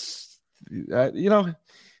 That's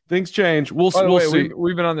things change. We'll see.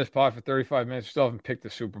 We've been on this pod for 35 minutes. Still haven't picked the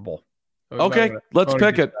Super Bowl. Okay, let's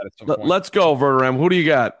pick it. Let's go, Verderam. Who do you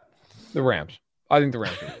got? The Rams. I think the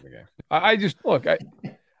Rams are the game.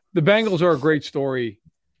 The Bengals are a great story.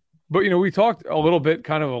 But, we talked a little bit,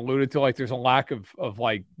 kind of alluded to, like, there's a lack of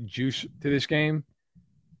like, juice to this game.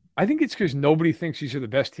 I think it's because nobody thinks these are the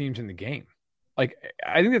best teams in the game. Like,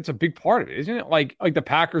 I think that's a big part of it, isn't it? Like the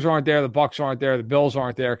Packers aren't there, the Bucs aren't there, the Bills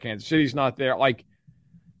aren't there, Kansas City's not there. Like,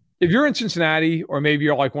 if you're in Cincinnati, or maybe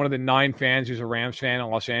you're, like, one of the 9 fans who's a Rams fan in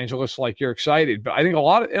Los Angeles, like, you're excited. But I think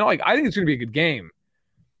I think it's going to be a good game.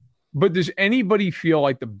 But does anybody feel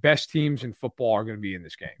like the best teams in football are going to be in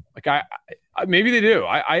this game? Like, I maybe they do.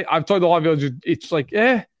 I've told a lot of people, it's like,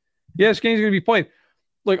 this game's going to be played.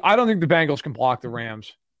 Like, I don't think the Bengals can block the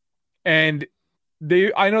Rams. And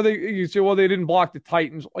I know you say, well, they didn't block the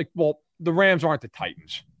Titans. Like, well, the Rams aren't the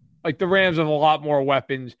Titans. Like, the Rams have a lot more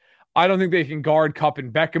weapons. I don't think they can guard Kupp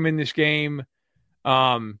and Beckham in this game.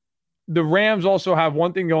 The Rams also have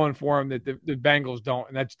one thing going for them that the Bengals don't,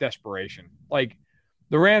 and that's desperation. Like,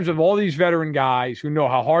 the Rams have all these veteran guys who know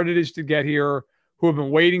how hard it is to get here, who have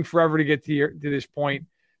been waiting forever to get to this point.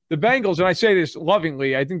 The Bengals, and I say this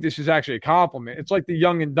lovingly, I think this is actually a compliment. It's like the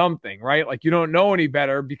young and dumb thing, right? Like, you don't know any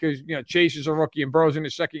better because, Chase is a rookie and Burrow's in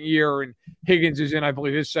his second year and Higgins is in, I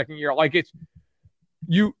believe, his second year. Like, it's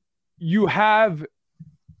you have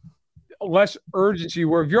less urgency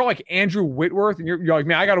where if you're like Andrew Whitworth and you're like,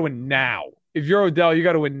 man, I got to win now. If you're Odell, you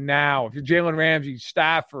got to win now. If you're Jalen Ramsey,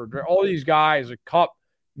 Stafford, all these guys, a Kupp,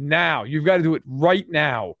 now. You've got to do it right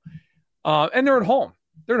now. And they're at home.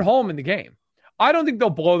 They're at home in the game. I don't think they'll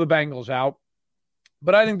blow the Bengals out,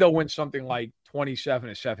 but I think they'll win something like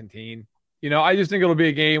 27-17. I just think it'll be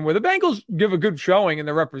a game where the Bengals give a good showing and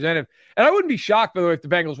they're representative. And I wouldn't be shocked, by the way, if the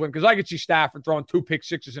Bengals win, because I could see Stafford throwing 2 pick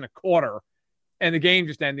sixes in a quarter and the game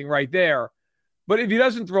just ending right there. But if he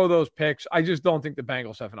doesn't throw those picks, I just don't think the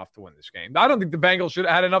Bengals have enough to win this game. I don't think the Bengals should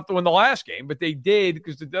have had enough to win the last game, but they did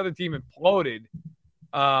because the other team imploded.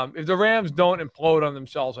 If the Rams don't implode on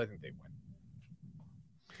themselves, I think they win.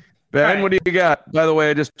 Ben, right. What do you got? By the way,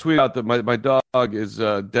 I just tweeted out that my dog is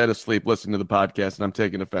dead asleep listening to the podcast, and I'm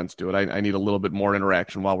taking offense to it. I need a little bit more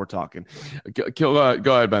interaction while we're talking. Go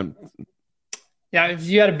ahead, Ben. Yeah, if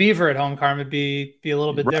you had a beaver at home, Carm, it'd be a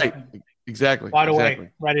little bit different. Exactly. Wide awake,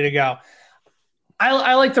 ready to go.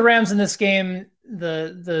 I like the Rams in this game.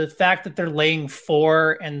 The fact that they're laying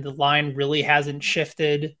 4 and the line really hasn't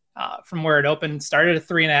shifted from where it opened. Started at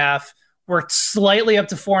 3.5. Worked slightly up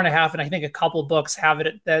to 4.5, and I think a couple books have it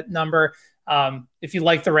at that number. If you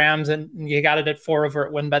like the Rams and you got it at 4 over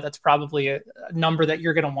at WinBet, that's probably a number that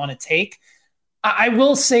you're going to want to take. I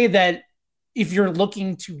will say that if you're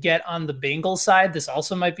looking to get on the Bengals side, this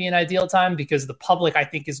also might be an ideal time because the public, I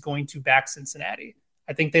think, is going to back Cincinnati.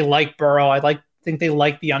 I think they like Burrow. I think they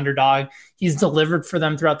like the underdog. He's delivered for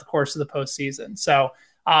them throughout the course of the postseason. So,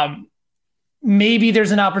 maybe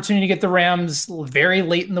there's an opportunity to get the Rams very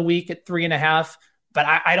late in the week at 3.5, but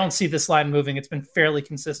I don't see this line moving. It's been fairly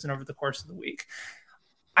consistent over the course of the week.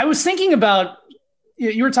 I was thinking about,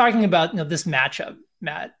 you were talking about this matchup,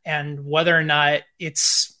 Matt, and whether or not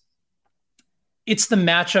it's the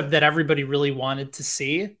matchup that everybody really wanted to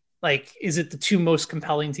see. Like, is it the 2 most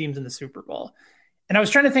compelling teams in the Super Bowl? And I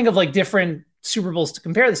was trying to think of like different Super Bowls to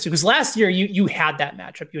compare this to, because last year you had that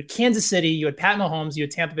matchup. You had Kansas City, you had Pat Mahomes, you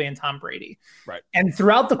had Tampa Bay and Tom Brady. Right. And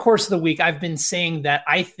throughout the course of the week, I've been saying that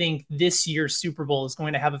I think this year's Super Bowl is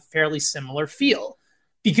going to have a fairly similar feel,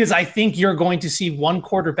 because I think you're going to see one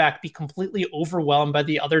quarterback be completely overwhelmed by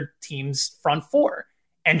the other team's front 4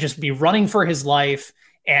 and just be running for his life.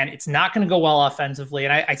 And it's not going to go well offensively.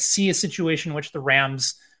 And I see a situation in which the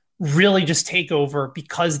Rams really just take over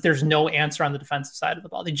because there's no answer on the defensive side of the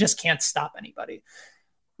ball. They just can't stop anybody.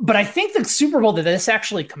 But I think the Super Bowl that this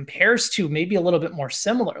actually compares to, maybe a little bit more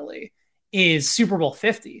similarly, is Super Bowl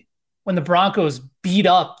 50, when the Broncos beat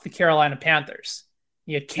up the Carolina Panthers.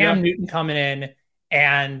 You had Cam Newton coming in,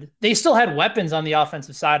 and they still had weapons on the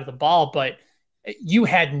offensive side of the ball, but you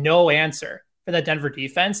had no answer for that Denver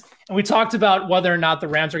defense. And we talked about whether or not the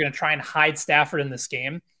Rams are going to try and hide Stafford in this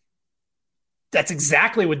game. That's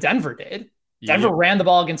exactly what Denver did. Denver ran the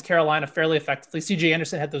ball against Carolina fairly effectively. CJ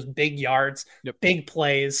Anderson had those big yards, big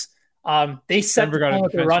plays. They set the tone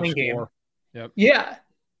with the running game. Yeah,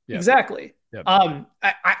 exactly. Yep.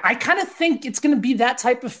 I kind of think it's going to be that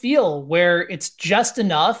type of feel where it's just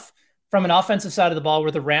enough from an offensive side of the ball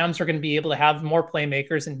where the Rams are going to be able to have more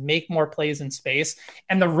playmakers and make more plays in space.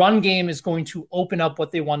 And the run game is going to open up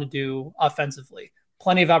what they want to do offensively.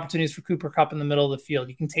 Plenty of opportunities for Cooper Kupp in the middle of the field.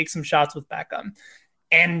 You can take some shots with Beckham.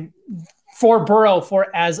 And for Burrow, for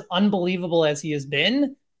as unbelievable as he has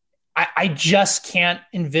been, I just can't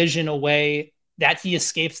envision a way that he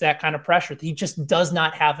escapes that kind of pressure. He just does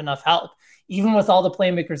not have enough help, even with all the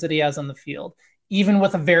playmakers that he has on the field, even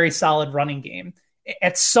with a very solid running game.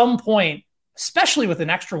 At some point, especially with an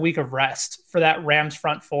extra week of rest for that Rams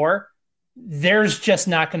front 4, there's just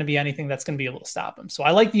not going to be anything that's going to be able to stop him. So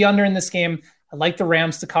I like the under in this game. I like the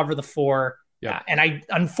Rams to cover the 4. And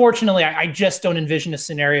unfortunately, I just don't envision a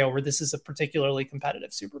scenario where this is a particularly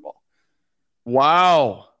competitive Super Bowl.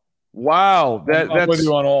 Wow. That's with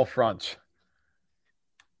you on all fronts.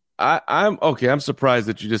 I'm okay. I'm surprised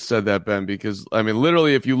that you just said that, Ben, because I mean,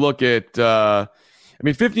 literally, if you look at,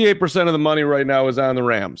 58% of the money right now is on the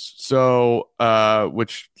Rams. So,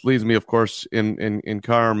 which leads me, of course, in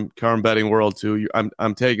Carm betting world too.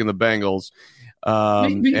 I'm taking the Bengals.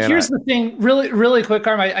 Here's the thing, really, really quick,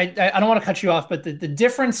 Carm. I don't want to cut you off, but the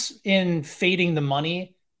difference in fading the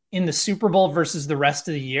money in the Super Bowl versus the rest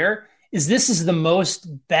of the year is this is the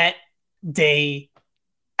most bet day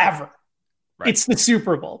ever. Right. It's the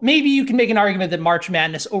Super Bowl. Maybe you can make an argument that March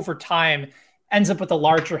Madness over time ends up with a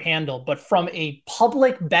larger handle, but from a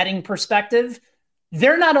public betting perspective,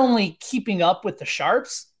 they're not only keeping up with the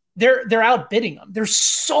sharps, they're outbidding them. There's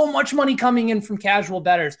so much money coming in from casual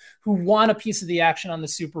bettors who want a piece of the action on the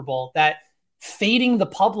Super Bowl that fading the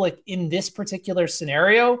public in this particular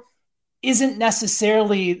scenario isn't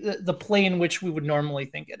necessarily the play in which we would normally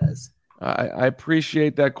think it is. I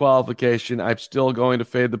appreciate that qualification. I'm still going to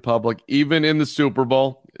fade the public, even in the Super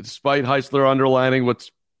Bowl, despite Heisler underlining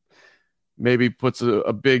what's maybe puts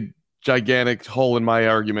a big, gigantic hole in my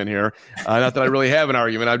argument here. Not that I really have an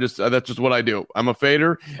argument. That's just what I do. I'm a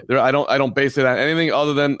fader. I don't base it on anything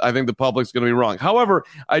other than I think the public's going to be wrong. However,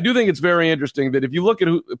 I do think it's very interesting that if you look at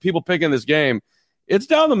who people picking this game, it's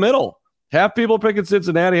down the middle. Half people picking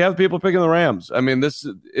Cincinnati, half people picking the Rams. I mean,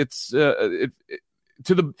 to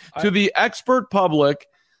the expert public,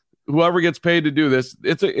 whoever gets paid to do this,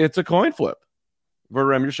 it's a coin flip.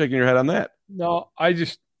 Verderame, you're shaking your head on that. No,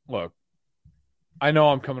 look. I know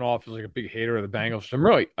I'm coming off as like a big hater of the Bengals.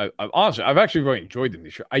 I've actually really enjoyed them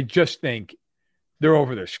this year. I just think they're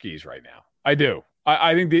over their skis right now. I do.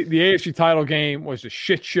 I think the AFC title game was a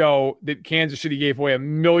shit show that Kansas City gave away a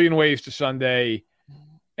million ways to Sunday.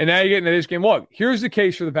 And now you get into this game. Look, here's the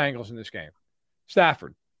case for the Bengals in this game.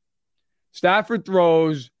 Stafford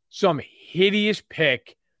throws some hideous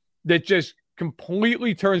pick that just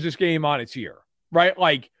completely turns this game on its ear, right?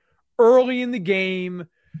 Like early in the game,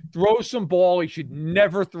 throws some ball he should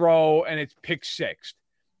never throw, and it's pick six.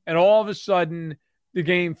 And all of a sudden, the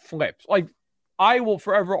game flips. Like, I will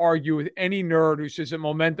forever argue with any nerd who says that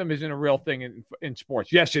momentum isn't a real thing in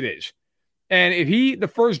sports. Yes, it is. And if the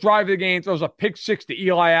first drive of the game, throws a pick six to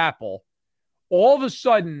Eli Apple, all of a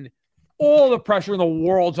sudden, all the pressure in the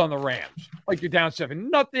world's on the Rams. Like, you're down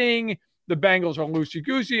 7-0. The Bengals are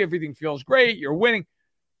loosey-goosey. Everything feels great. You're winning.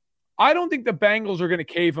 I don't think the Bengals are going to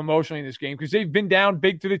cave emotionally in this game because they've been down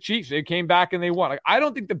big to the Chiefs. They came back and they won. Like, I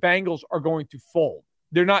don't think the Bengals are going to fold.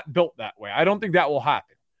 They're not built that way. I don't think that will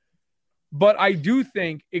happen. But I do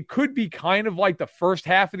think it could be kind of like the first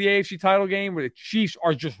half of the AFC title game where the Chiefs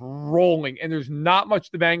are just rolling and there's not much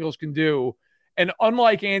the Bengals can do. And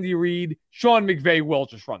unlike Andy Reid, Sean McVay will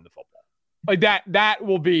just run the football. Like that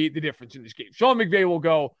will be the difference in this game. Sean McVay will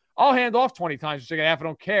go, I'll hand off 20 times in the second half. I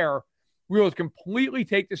don't care. We will completely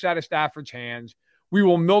take this out of Stafford's hands. We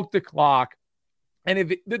will milk the clock.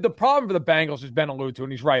 And the problem for the Bengals has been alluded to,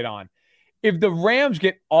 and he's right on. If the Rams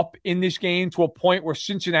get up in this game to a point where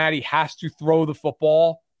Cincinnati has to throw the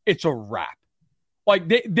football, it's a wrap. Like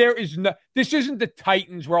this isn't the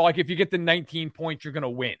Titans where like if you get the 19 points, you're going to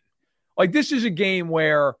win. Like this is a game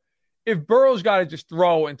where if Burrow's got to just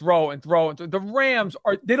throw and throw and throw, the Rams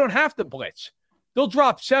they don't have to blitz. They'll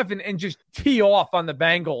drop 7 and just tee off on the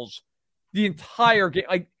Bengals the entire game.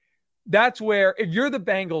 Like that's where if you're the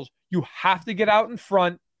Bengals, you have to get out in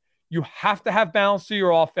front. You have to have balance to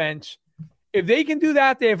your offense. If they can do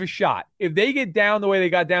that, they have a shot. If they get down the way they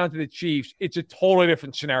got down to the Chiefs, it's a totally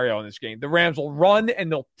different scenario in this game. The Rams will run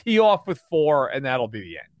and they'll tee off with 4, and that'll be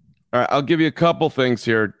the end. All right, I'll give you a couple things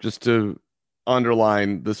here just to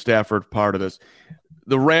underline the Stafford part of this.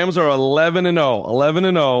 The Rams are 11-0.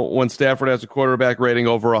 11-0 when Stafford has a quarterback rating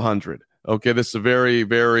over 100. Okay, this is a very,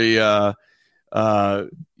 very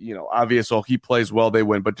obvious. So he plays well, they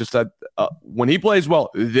win. But just that when he plays well,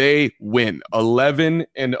 they win.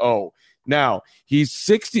 11-0. Now, he's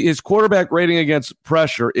 60. His quarterback rating against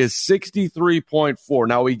pressure is 63.4.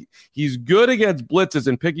 Now, he's good against blitzes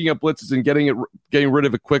and picking up blitzes and getting rid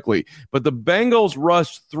of it quickly. But the Bengals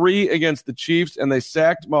rushed 3 against the Chiefs, and they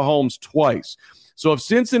sacked Mahomes twice. So if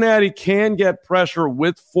Cincinnati can get pressure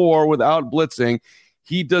with 4 without blitzing,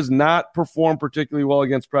 he does not perform particularly well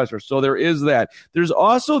against pressure. So there is that. There's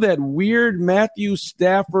also that weird Matthew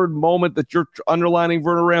Stafford moment that you're underlining,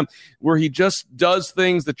 Verderame, where he just does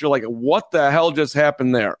things that you're like, what the hell just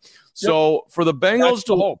happened there? Yep. So for the Bengals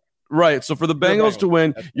to hope. Right. So for the Bengals to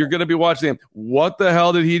win, you're going to be watching them. What the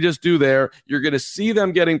hell did he just do there? You're going to see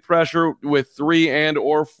them getting pressure with 3 and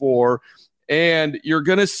or 4. And you're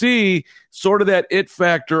going to see sort of that it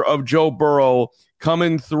factor of Joe Burrow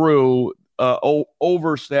coming through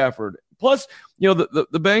over Stafford. Plus, the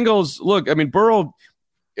Bengals, look, I mean, Burrow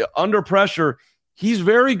under pressure, he's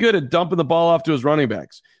very good at dumping the ball off to his running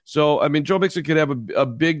backs. So, I mean, Joe Mixon could have a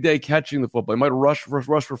big day catching the football. He might rush for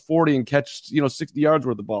 40 and catch, 60 yards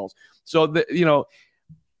worth of balls. So,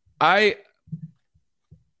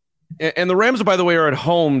 And the Rams, by the way, are at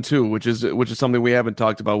home too, which is something we haven't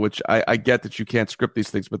talked about. Which I get that you can't script these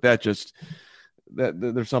things, but that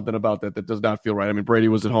there's something about that does not feel right. I mean, Brady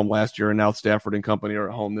was at home last year, and now Stafford and company are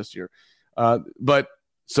at home this year. But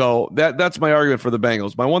so that's my argument for the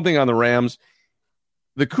Bengals. My one thing on the Rams,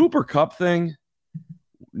 the Cooper Kupp thing.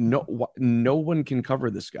 No one can cover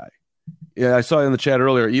this guy. Yeah, I saw in the chat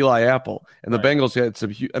earlier, Eli Apple, and the Bengals had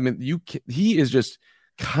some. I mean, he is just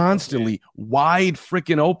constantly wide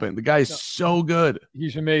freaking open. The guy is so good.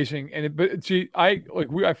 He's amazing. But see, I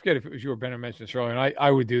forget if it was you or Ben who mentioned this earlier, and I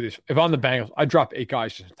would do this if I'm the Bengals. I'd drop 8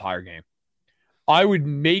 guys this entire game. I would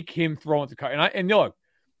make him throw into cut. And look,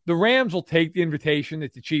 the Rams will take the invitation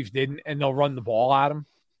that the Chiefs didn't, and they'll run the ball at him.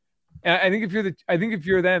 And I think if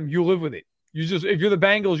you're them, you live with it. If you're the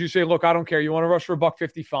Bengals, you say, look, I don't care. You want to rush for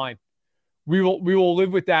 $150, fine. We will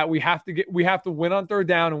live with that. We have to win on third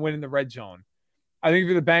down and win in the red zone. I think if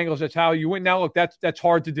you're the Bengals, that's how you win. Now, look, that's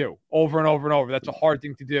hard to do over and over and over. That's a hard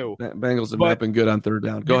thing to do. Bengals have not been good on third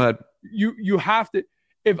down. Go ahead. You have to.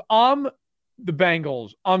 If I'm the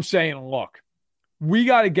Bengals, I'm saying, look, we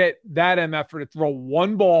got to get that MF to throw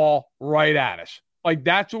one ball right at us. Like,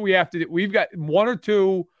 that's what we have to do. We've got one or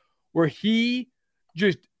two where he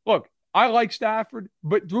just – look, I like Stafford,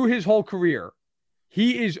 but through his whole career,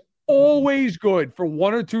 he is always good for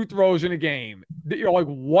one or two throws in a game that you're like,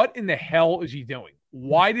 what in the hell is he doing?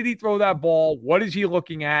 Why did he throw that ball? What is he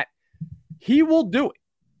looking at? He will do it.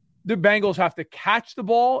 The Bengals have to catch the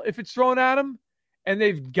ball if it's thrown at him, and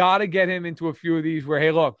they've got to get him into a few of these where,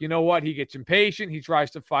 hey, look, you know what? He gets impatient. He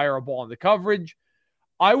tries to fire a ball in the coverage.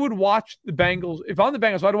 I would watch the Bengals. If I'm the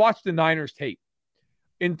Bengals, I'd watch the Niners tape.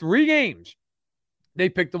 In 3 games, they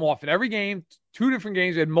picked them off in every game, 2 different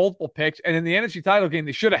games, they had multiple picks. And in the NFC title game,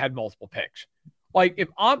 they should have had multiple picks. Like, if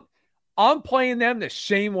I'm playing them the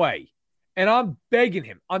same way, and I'm begging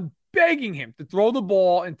him to throw the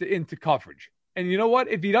ball into coverage. And you know what?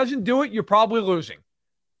 If he doesn't do it, you're probably losing.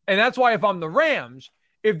 And that's why if I'm the Rams,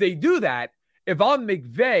 if they do that, if I'm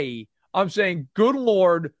McVay, I'm saying, good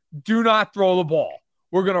Lord, do not throw the ball.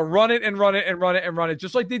 We're going to run it and run it and run it and run it,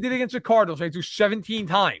 just like they did against the Cardinals. They threw 17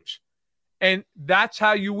 times. And that's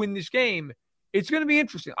how you win this game. It's going to be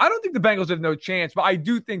interesting. I don't think the Bengals have no chance, but I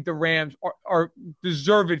do think the Rams are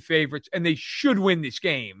deserved favorites, and they should win this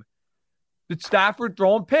game. That Stafford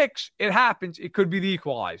throwing picks, it happens. It could be the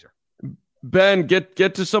equalizer. Ben, get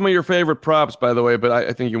to some of your favorite props, by the way, but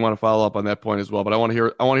I think you want to follow up on that point as well. But I want to hear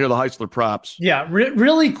the Heisler props. Yeah,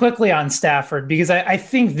 really quickly on Stafford, because I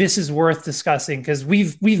think this is worth discussing, because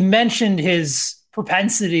we've mentioned his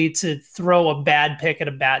propensity to throw a bad pick at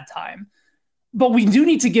a bad time. But we do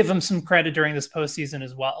need to give him some credit during this postseason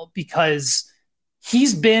as well, because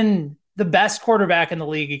he's been the best quarterback in the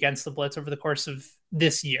league against the blitz over the course of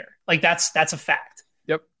this year. Like, that's a fact.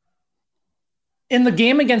 Yep. In the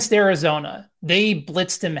game against Arizona, they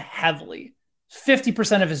blitzed him heavily.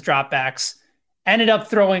 50% of his dropbacks, ended up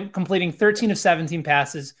completing 13 of 17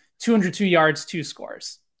 passes, 202 yards, 2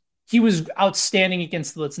 scores. He was outstanding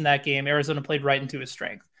against the blitz in that game. Arizona played right into his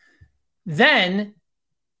strength. Then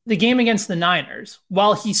the game against the Niners,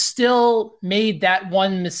 while he still made that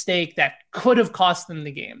one mistake that could have cost them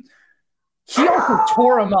the game, he also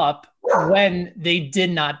tore him up when they did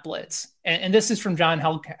not blitz. And this is from John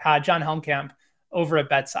Helmkamp over at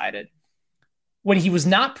BetSided. When he was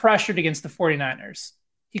not pressured against the 49ers,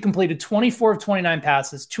 he completed 24 of 29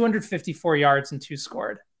 passes, 254 yards, and 2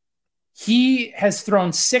 scored. He has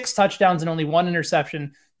thrown 6 touchdowns and only 1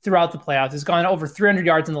 interception throughout the playoffs. He's gone over 300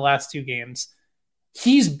 yards in the last 2 games.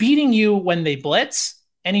 He's beating you when they blitz,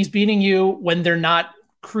 and he's beating you when they're not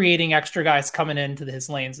creating extra guys coming into his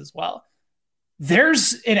lanes as well.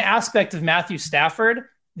 There's an aspect of Matthew Stafford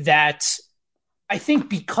that I think,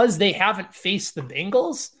 because they haven't faced the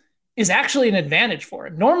Bengals, is actually an advantage for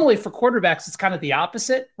him. Normally for quarterbacks, it's kind of the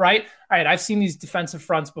opposite, right? All right, I've seen these defensive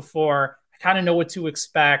fronts before. I kind of know what to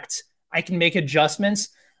expect. I can make adjustments.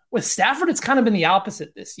 With Stafford, it's kind of been the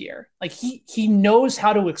opposite this year. Like, he knows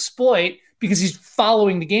how to exploit because he's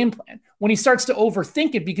following the game plan. When he starts to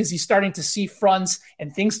overthink it because he's starting to see fronts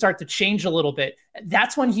and things start to change a little bit,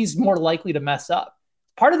 that's when he's more likely to mess up.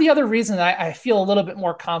 Part of the other reason I feel a little bit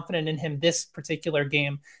more confident in him this particular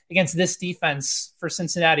game against this defense for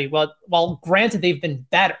Cincinnati, while granted they've been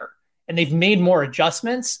better and they've made more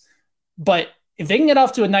adjustments, but if they can get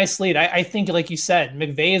off to a nice lead, I think, like you said,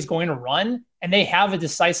 McVay is going to run, and they have a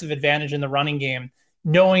decisive advantage in the running game,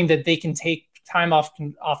 knowing that they can take time off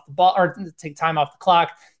the ball or take time off the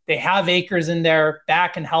clock. They have Akers in there,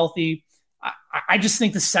 back and healthy. I just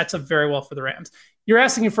think this sets up very well for the Rams. You're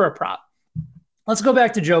asking me for a prop. Let's go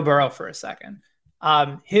back to Joe Burrow for a second.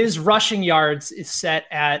 His rushing yards is set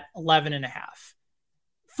at 11.5.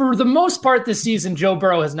 for the most part this season, Joe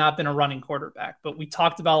Burrow has not been a running quarterback, but we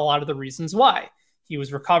talked about a lot of the reasons why. He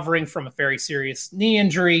was recovering from a very serious knee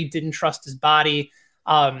injury, didn't trust his body.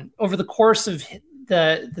 Over the course of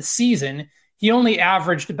the season, he only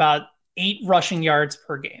averaged about 8 rushing yards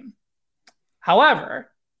per game. However,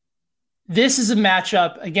 this is a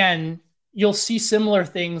matchup, again, you'll see similar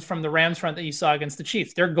things from the Rams front that you saw against the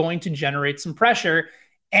Chiefs. They're going to generate some pressure,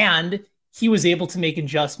 and he was able to make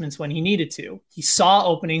adjustments when he needed to. He saw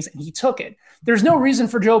openings and he took it. There's no reason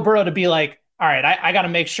for Joe Burrow to be like, all right, I got to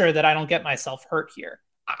make sure that I don't get myself hurt here.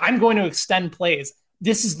 I'm going to extend plays.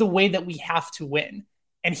 This is the way that we have to win.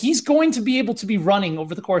 And he's going to be able to be running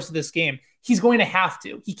over the course of this game. He's going to have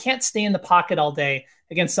to. He can't stay in the pocket all day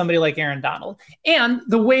against somebody like Aaron Donald. And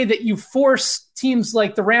the way that you force teams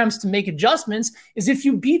like the Rams to make adjustments is if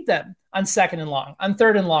you beat them on 2nd and long, on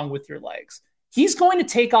 3rd and long with your legs. He's going to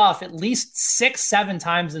take off at least 6-7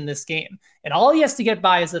 times in this game. And all he has to get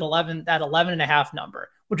by is that 11.5 number,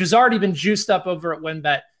 which has already been juiced up over at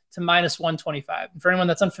WynnBET to -125. And for anyone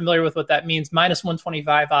that's unfamiliar with what that means,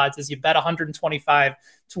 -125 odds is you bet 125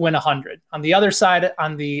 to win 100. On the other side,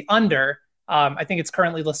 on the under, I think it's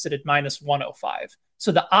currently listed at -105.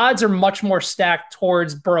 So the odds are much more stacked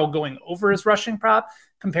towards Burrow going over his rushing prop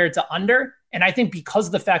compared to under. And I think because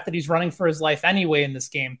of the fact that he's running for his life anyway in this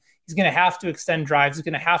game, he's going to have to extend drives. He's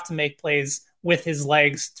going to have to make plays with his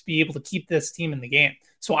legs to be able to keep this team in the game.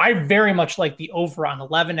 So I very much like the over on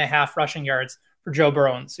 11.5 rushing yards for Joe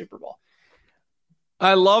Burrow in the Super Bowl.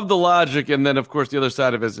 I love the logic. And then, of course, the other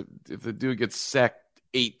side of it is if the dude gets sacked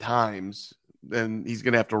 8 times, then he's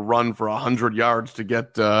going to have to run for 100 yards to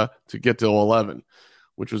get to 11,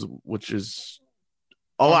 which is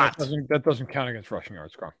a lot. That doesn't count against rushing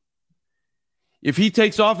yards, Carl. If he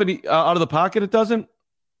takes off and out of the pocket, it doesn't?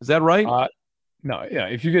 Is that right? No, yeah.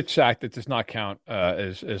 If you get sacked, it does not count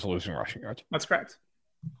as losing rushing yards. That's correct.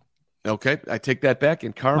 Okay, I take that back,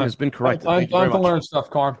 and Carm has been corrected. Time to learn stuff,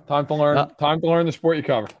 Carm. Time to learn. Time to learn the sport you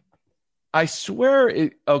cover. I swear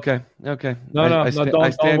it. Okay. No, don't waste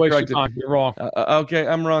your time. You're wrong. Okay,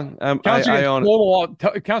 I'm wrong.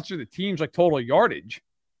 It counts for the team's like total yardage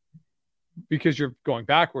because you're going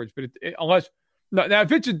backwards. But unless now,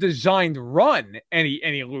 if it's a designed run and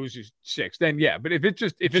he loses 6, then yeah. But if it's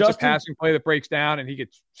a passing play that breaks down and he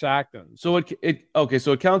gets sacked, then so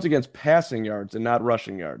it counts against passing yards and not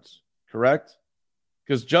rushing yards, correct?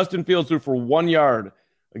 Because Justin Fields threw for 1 yard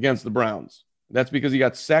against the Browns. That's because he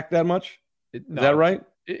got sacked that much? Is that right?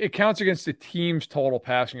 It counts against the team's total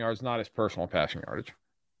passing yards, not his personal passing yardage.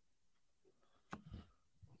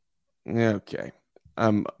 Okay.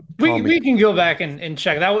 We can go back and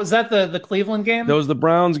check. Was that the Cleveland game? That was the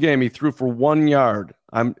Browns game. He threw for 1 yard.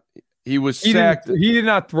 He was sacked. He did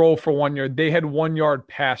not throw for 1 yard. They had 1 yard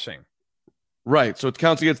passing. Right. So it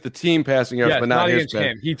counts against the team passing yards, but not his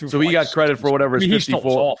him. He threw so he got credit for whatever his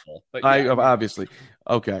 54. Awful. Obviously.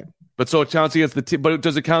 Okay. But so it counts against the team. But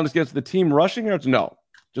does it count against the team rushing yards? No.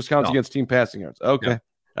 Just counts against team passing yards. Okay. Yeah.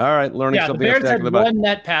 All right. Learning something. The Bears had 1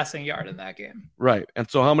 net passing yard in that game. Right. And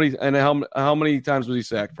so how many times was he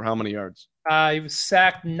sacked for how many yards? He was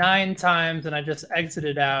sacked 9 times, and I just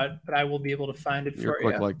exited out, but I will be able to find it for you. You're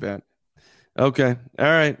quick like that. Okay. All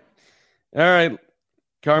right.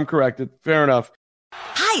 Carm corrected. Fair enough.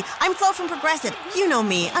 Hi, I'm Flo from Progressive. You know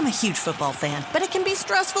me. I'm a huge football fan, but it can be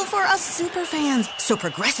stressful for us super fans. So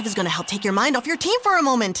Progressive is going to help take your mind off your team for a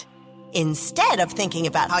moment. Instead of thinking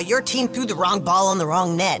about how your team threw the wrong ball on the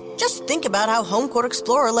wrong net, just think about how HomeQuote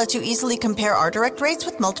Explorer lets you easily compare our direct rates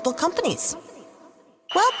with multiple companies.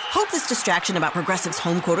 Well, hope this distraction about Progressive's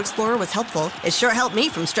HomeQuote Explorer was helpful. It sure helped me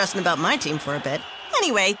from stressing about my team for a bit.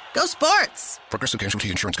 Anyway, go sports! Progressive Casualty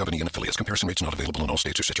Insurance Company and Affiliates. Comparison rates not available in all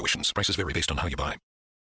states or situations. Prices vary based on how you buy.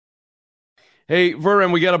 Hey,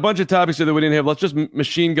 Vernon, we got a bunch of topics here that we didn't have. Let's just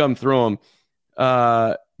machine gun through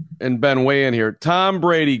them. And Ben, weigh in here. Tom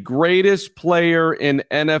Brady, greatest player in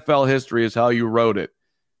NFL history is how you wrote it.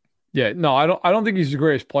 Yeah, no, I don't think he's the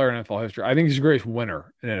greatest player in NFL history. I think he's the greatest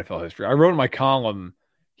winner in NFL history. I wrote in my column,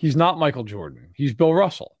 he's not Michael Jordan. He's Bill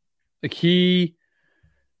Russell. Like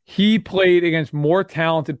he played against more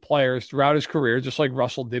talented players throughout his career, just like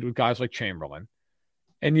Russell did with guys like Chamberlain,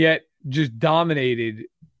 and yet just dominated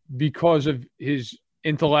because of his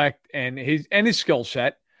intellect and his skill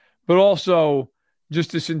set, but also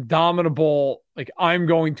just this indomitable, like, I'm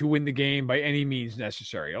going to win the game by any means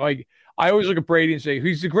necessary. Like, I always look at Brady and say,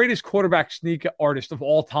 he's the greatest quarterback sneak artist of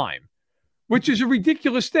all time, which is a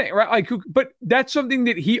ridiculous thing, right? Like, but that's something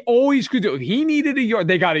that he always could do. If he needed a yard,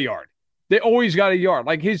 they got a yard. They always got a yard.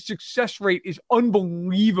 Like, his success rate is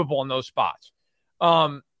unbelievable in those spots.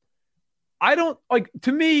 To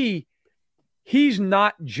me, he's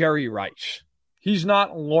not Jerry Rice. He's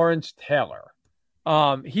not Lawrence Taylor.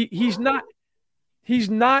 He's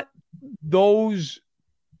not those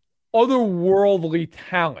otherworldly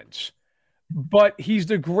talents, but he's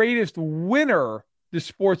the greatest winner the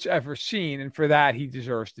sport's ever seen, and for that, he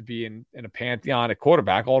deserves to be in a pantheon at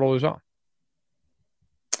quarterback all to his own.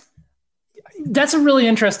 That's a really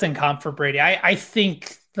interesting comp for Brady. I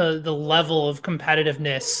think the level of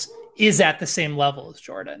competitiveness is at the same level as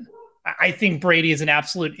Jordan. I think Brady is an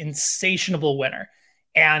absolute insatiable winner.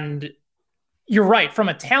 And you're right, from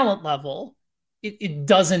a talent level, it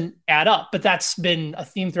doesn't add up. But that's been a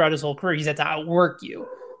theme throughout his whole career. He's had to outwork you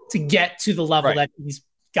to get to the level that he's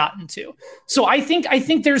gotten to. So I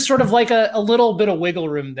think there's sort of like a little bit of wiggle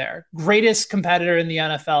room there. Greatest competitor in the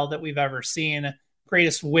NFL that we've ever seen,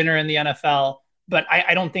 greatest winner in the NFL. But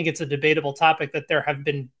I don't think it's a debatable topic that there have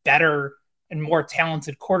been better and more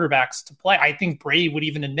talented quarterbacks to play. I think Brady would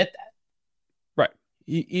even admit that. Right.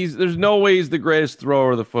 There's no way he's the greatest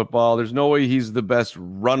thrower of the football. There's no way he's the best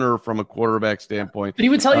runner from a quarterback standpoint. But he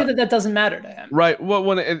would tell you that doesn't matter to him. Right. Well,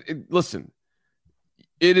 listen,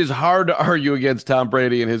 it is hard to argue against Tom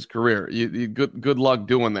Brady in his career. Good luck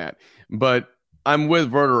doing that. But I'm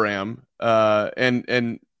with Verderame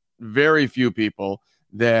and very few people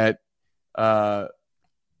that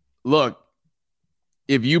look,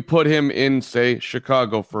 if you put him in, say,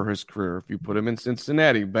 Chicago for his career, if you put him in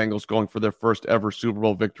Cincinnati, Bengals going for their first ever Super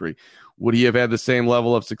Bowl victory, would he have had the same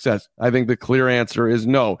level of success? I think the clear answer is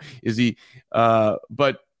no. Is he?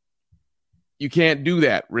 But you can't do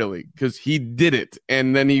that really because he did it,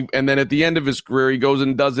 and then at the end of his career, he goes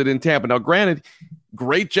and does it in Tampa. Now, granted,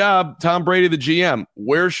 great job, Tom Brady, the GM.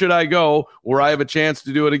 Where should I go where I have a chance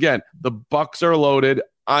to do it again? The Bucs are loaded.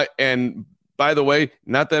 And by the way,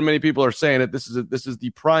 not that many people are saying it. This is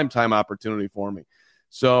the prime time opportunity for me.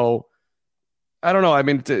 So I don't know. I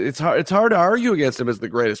mean, it's hard to argue against him as the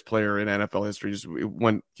greatest player in NFL history, just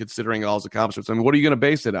when considering all his accomplishments. I mean, what are you going to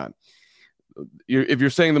base it on? If you're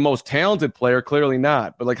saying the most talented player, clearly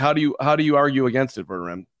not. But like, how do you argue against it,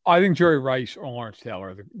 Verderame? I think Jerry Rice or Lawrence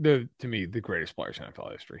Taylor are to me the greatest players in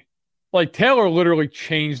NFL history. Like Taylor literally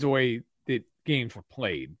changed the way that games were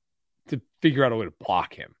played to figure out a way to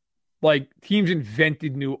block him. Like teams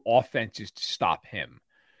invented new offenses to stop him.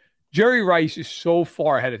 Jerry Rice is so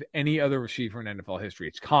far ahead of any other receiver in NFL history.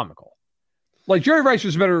 It's comical. Like Jerry Rice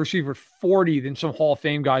was a better receiver at 40 than some Hall of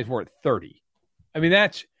Fame guys were at 30. I mean,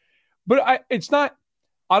 it's not,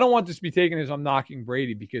 I don't want this to be taken as I'm knocking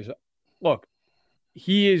Brady because look,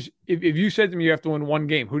 he is, if you said to me, you have to win one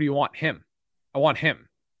game, who do you want? Him. I want him.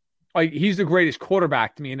 Like he's the greatest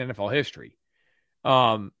quarterback to me in NFL history.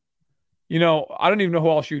 I don't even know who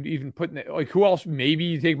else you'd even put in it. Like who else? Maybe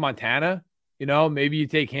you take Montana, maybe you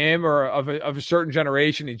take him or of a certain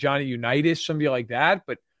generation and Johnny Unitas, somebody like that.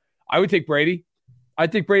 But I would take Brady.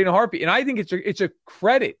 I'd take Brady in a heartbeat. And I think it's a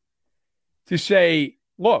credit to say,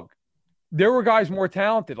 look, there were guys more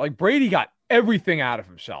talented. Like Brady got everything out of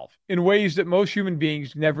himself in ways that most human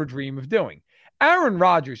beings never dream of doing. Aaron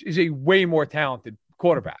Rodgers is a way more talented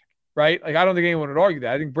quarterback, right? Like I don't think anyone would argue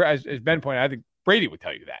that. I think, as Ben pointed out, I think Brady would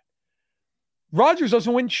tell you that. Rodgers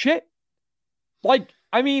doesn't win shit. Like,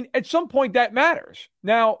 I mean, at some point that matters.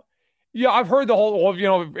 Now, I've heard the whole,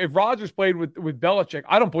 if Rodgers played with Belichick,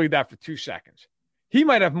 I don't believe that for 2 seconds. He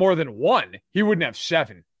might have more than one. He wouldn't have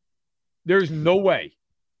 7. There's no way.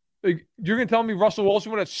 Like, you're going to tell me Russell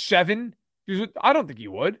Wilson would have 7? I don't think he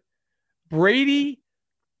would. Brady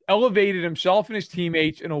elevated himself and his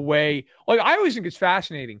teammates in a way. Like, I always think it's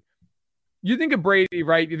fascinating. You think of Brady,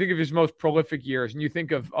 right? You think of his most prolific years, and you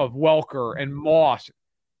think of Welker and Moss.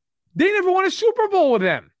 They never won a Super Bowl with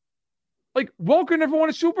them. Like, Welker never won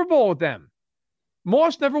a Super Bowl with them.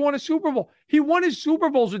 Moss never won a Super Bowl. He won his Super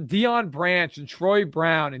Bowls with Deion Branch and Troy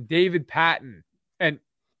Brown and David Patton. And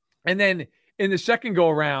then in the second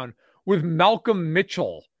go-around with Malcolm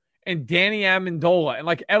Mitchell and Danny Amendola and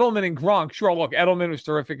like Edelman and Gronk. Sure, look, Edelman was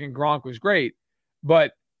terrific and Gronk was great.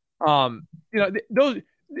 But, those...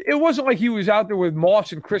 It wasn't like he was out there with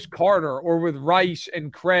Moss and Chris Carter or with Rice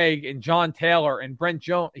and Craig and John Taylor and Brent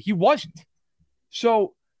Jones. He wasn't.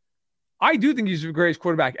 So I do think he's the greatest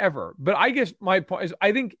quarterback ever. But I guess my point is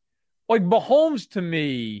I think like Mahomes to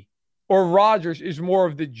me or Rodgers is more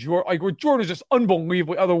of the Jordan. Like with Jordan is just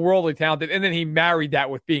unbelievably otherworldly talented. And then he married that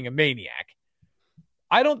with being a maniac.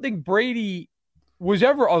 I don't think Brady was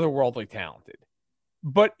ever otherworldly talented.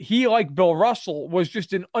 But he, like Bill Russell, was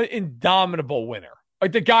just an indomitable winner.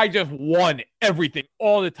 Like, the guy just won everything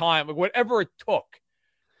all the time, like whatever it took.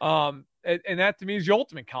 And that, to me, is the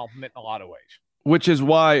ultimate compliment in a lot of ways. Which is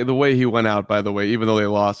why the way he went out, by the way, even though they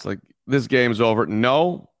lost, like, this game's over.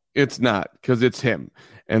 No, it's not, because it's him.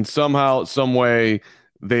 And somehow, some way,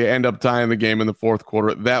 They end up tying the game in the fourth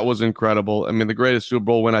quarter. That was incredible. I mean, the greatest Super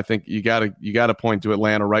Bowl win. I think you gotta point to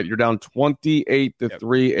Atlanta, right? You're down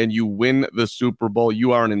 28-3, and you win the Super Bowl.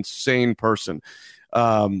 You are an insane person.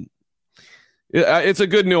 It's a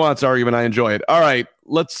good nuance argument. I enjoy it. All right,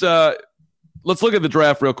 let's look at the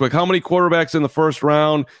draft real quick. How many quarterbacks in the first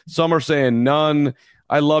round? Some are saying none.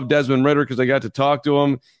 I love Desmond Ridder because I got to talk to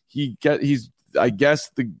him. He's I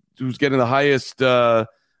guess who's getting the highest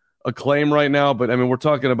acclaim right now, but I mean, we're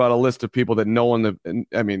talking about a list of people that no one.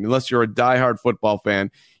 I mean, unless you're a diehard football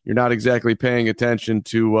fan, you're not exactly paying attention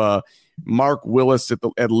to Mark Willis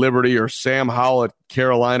at Liberty or Sam Howell at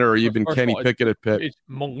Carolina or even Kenny Pickett at Pitt. It's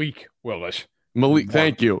Malik Willis.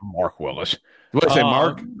 Thank you, Mark Willis. What did I say,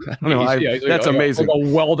 Mark? I don't know. That's amazing. Like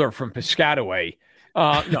a welder from Piscataway.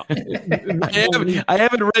 No, I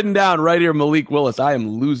have it written down right here. Malik Willis. I am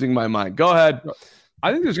losing my mind. Go ahead.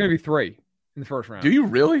 I think there's going to be 3 in the first round. Do you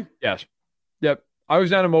really? Yes. Yep. I was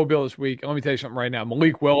down in Mobile this week. Let me tell you something right now.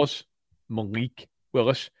 Malik Willis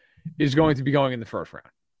is going to be going in the first round.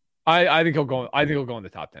 I think he'll go. I think he'll go in the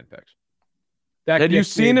top 10 picks. Had you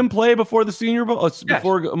seen him play before the Senior Bowl?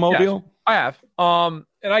 Before Mobile? Yes, I have.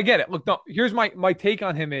 And I get it. Look, no, here's my take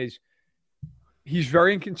on him is he's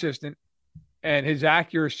very inconsistent, and his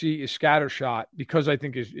accuracy is scattershot because I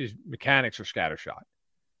think his mechanics are scattershot.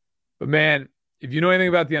 But man, if you know anything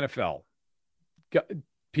about the NFL,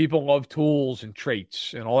 people love tools and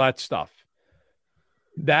traits and all that stuff.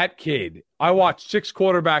 That kid, I watched 6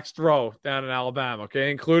 quarterbacks throw down in Alabama,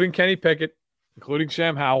 okay, including Kenny Pickett, including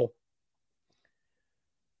Sam Howell,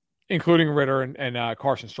 including Ridder and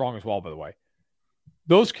Carson Strong as well, by the way.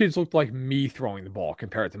 Those kids looked like me throwing the ball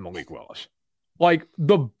compared to Malik Willis. Like,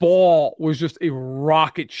 the ball was just a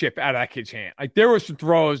rocket ship out of that kid's hand. Like, there were some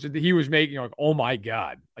throws that he was making, like, oh, my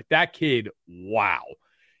God. Like, that kid, wow.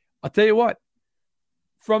 I'll tell you what.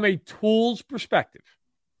 From a tools perspective,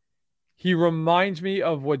 he reminds me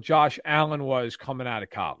of what Josh Allen was coming out of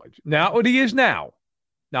college. Not what he is now.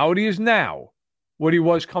 Not what he is now. What he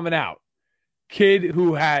was coming out. Kid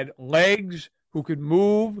who had legs, who could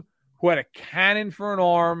move, who had a cannon for an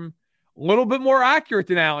arm, a little bit more accurate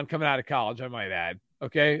than Allen coming out of college, I might add.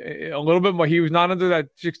 Okay, a little bit more. He was not under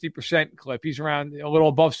that 60% clip. He's around a little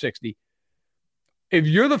above 60. If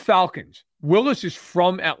you're the Falcons, Willis is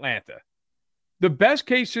from Atlanta. The best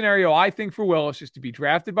case scenario, I think, for Willis is to be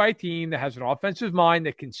drafted by a team that has an offensive mind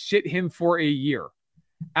that can sit him for a year.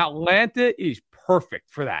 Atlanta is perfect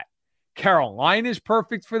for that. Carolina is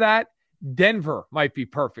perfect for that. Denver might be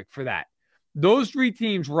perfect for that. Those 3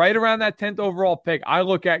 teams right around that 10th overall pick, I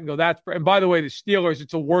look at and go, and by the way, the Steelers,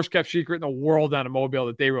 it's the worst kept secret in the world down in Mobile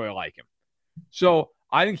that they really like him. So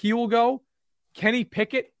I think he will go. Kenny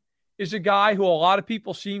Pickett is a guy who a lot of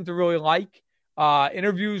people seem to really like,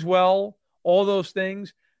 interviews well, all those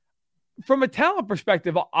things. From a talent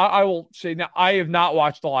perspective, I will say now, I have not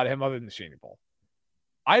watched a lot of him other than the Senior Bowl.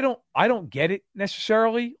 I don't get it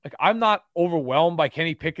necessarily. Like, I'm not overwhelmed by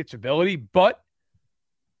Kenny Pickett's ability, but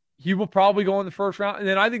he will probably go in the first round. And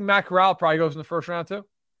then I think Matt Corral probably goes in the first round too.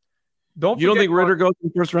 You don't think Ridder goes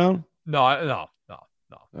in the first round? No.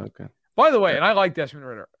 Okay. By the way, and I like Desmond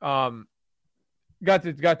Ridder. Got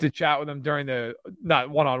to chat with him during the,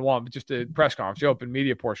 not one-on-one, but just the press conference, the open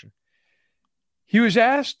media portion. He was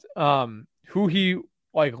asked who he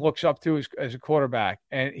looks up to as a quarterback,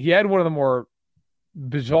 and he had one of the more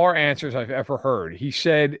bizarre answers I've ever heard. He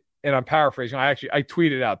said, and I'm paraphrasing, I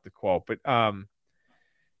tweeted out the quote, but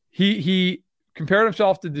he compared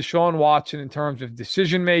himself to Deshaun Watson in terms of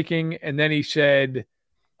decision making, and then he said,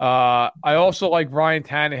 I also like Ryan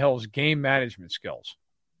Tannehill's game management skills.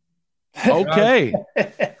 Okay.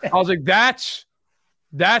 I was like, that's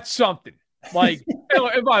something. Like,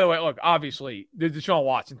 and by the way, look, obviously the Deshaun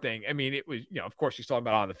Watson thing, I mean, it was, of course he's talking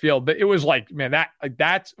about on the field, but it was like, man,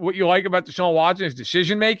 that's what you like about Deshaun Watson is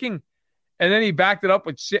decision making. And then he backed it up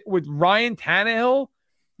with Ryan Tannehill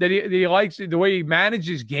that he likes the way he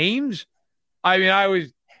manages games. I mean, I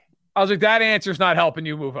was like, that answer's not helping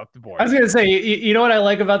you move up the board. I was going to say, you know what I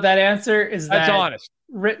like about that answer is that's honest.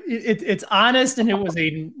 It's honest, and it was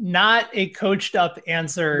not a coached up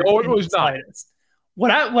answer. No, it was not. What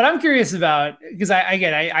I'm curious about, because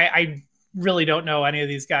I really don't know any of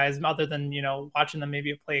these guys other than watching them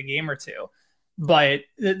maybe play a game or two. But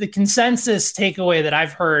the consensus takeaway that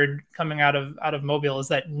I've heard coming out of Mobile is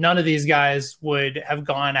that none of these guys would have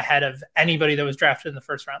gone ahead of anybody that was drafted in the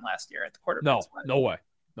first round last year at the quarterback. No way.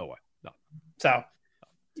 So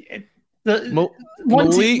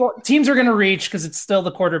teams are going to reach because it's still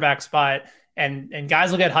the quarterback spot, and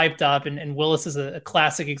guys will get hyped up, and Willis is a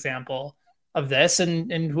classic example of this,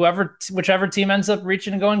 and whichever team ends up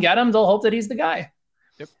reaching and go and get him, they'll hope that he's the guy.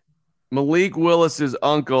 Yep. Malik Willis's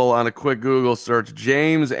uncle on a quick Google search,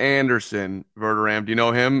 James Anderson, Verderam. Do you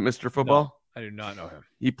know him, Mr. Football? No, I do not know him.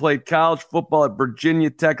 He played college football at Virginia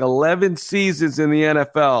Tech, 11 seasons in the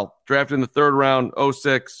NFL, drafted in the third round,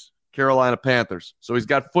 2006, Carolina Panthers. So he's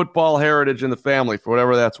got football heritage in the family, for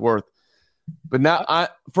whatever that's worth. But now,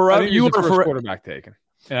 you are quarterback taken.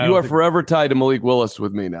 You are forever tied to Malik Willis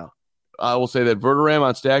with me now. I will say that Verderam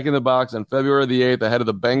on Stacking the Box on February the 8th ahead of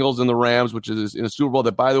the Bengals and the Rams, which is in a Super Bowl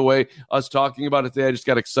that, by the way, us talking about it today, I just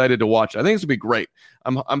got excited to watch. I think it's going to be great.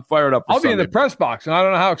 I'm fired up for I'll Sunday. be in the press box, and I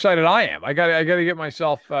don't know how excited I am. I got to get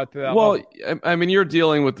myself to that level. I mean, you're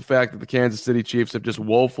dealing with the fact that the Kansas City Chiefs have just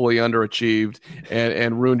woefully underachieved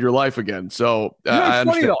and ruined your life again. So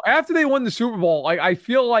it's funny, though. After they won the Super Bowl, like I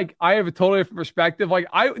feel like I have a totally different perspective. Like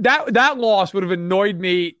that loss would have annoyed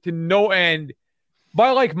me to no end.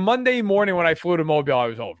 By like Monday morning when I flew to Mobile, I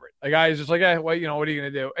was over it. Like I was just like, well, what are you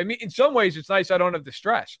going to do? I mean, in some ways, it's nice I don't have the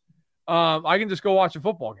stress. I can just go watch a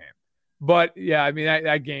football game. But yeah, I mean,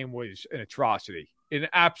 that game was an atrocity, an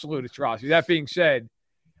absolute atrocity. That being said,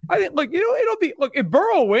 I think, it'll be if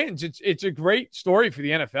Burrow wins, it's a great story for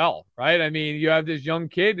the NFL, right? I mean, you have this young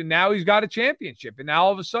kid, and now he's got a championship, and now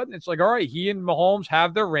all of a sudden, it's like, all right, he and Mahomes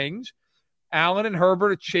have their rings. Allen and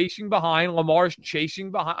Herbert are chasing behind. Lamar's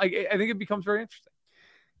chasing behind. I think it becomes very interesting.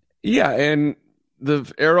 Yeah, and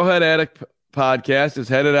the Arrowhead Addict podcast is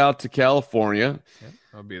headed out to California. Yeah,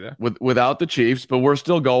 I'll be there without the Chiefs, but we're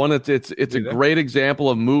still going. It's a great example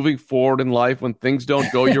of moving forward in life when things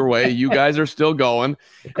don't go your way. You guys are still going.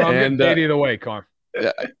 And either way, Carm.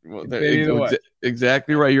 Yeah, well,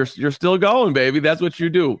 exactly right. You're still going, baby. That's what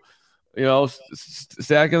you do. You know,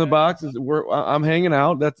 Stacking the Box is I'm hanging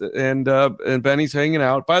out. And Benny's hanging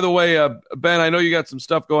out. By the way, Ben, I know you got some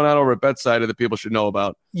stuff going on over at Betsided that people should know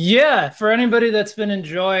about. Yeah, for anybody that's been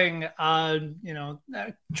enjoying,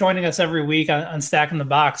 joining us every week on Stacking the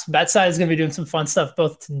Box, Betsided is going to be doing some fun stuff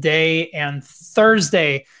both today and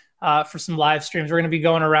Thursday for some live streams. We're going to be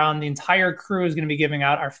going around. The entire crew is going to be giving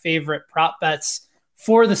out our favorite prop bets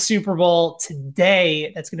for the Super Bowl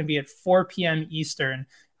today. That's going to be at 4 p.m. Eastern.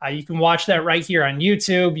 You can watch that right here on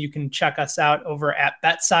YouTube. You can check us out over at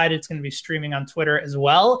Betside. It's going to be streaming on Twitter as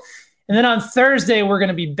well. And then on Thursday, we're going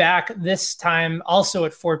to be back this time also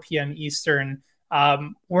at 4 p.m. Eastern.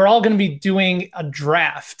 We're all going to be doing a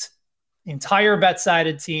draft, the entire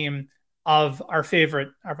Bet-sided team of our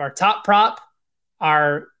top prop,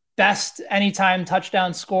 our best anytime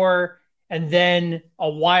touchdown scorer, and then a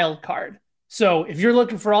wild card. So if you're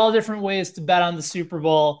looking for all different ways to bet on the Super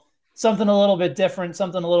Bowl, something a little bit different,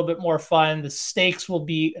 something a little bit more fun, the stakes will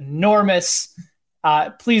be enormous.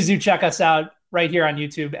 Please do check us out right here on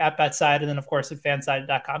YouTube at Betsided, and then, of course, at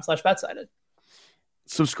fansided.com/betsided.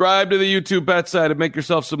 Subscribe to the YouTube Betsided. Make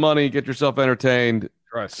yourself some money. Get yourself entertained.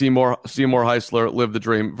 Right. Seymour Heisler, live the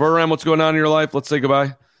dream. Verderam, what's going on in your life? Let's say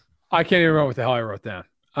goodbye. I can't even remember what the hell I wrote down.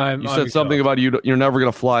 You said something about you're never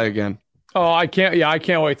going to fly again. Oh, I can't. Yeah, I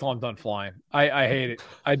can't wait till I'm done flying. I hate it.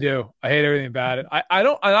 I do. I hate everything about it. I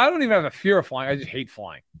don't even have a fear of flying. I just hate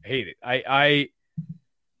flying. I hate it.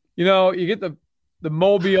 You get the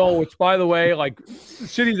Mobile, which, by the way, like, the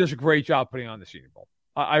city does a great job putting on the Senior Bowl.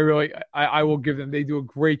 I will give them. They do a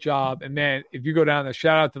great job. And man, if you go down there,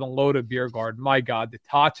 shout out to the Loda Beer Garden. My God, the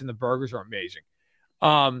tots and the burgers are amazing.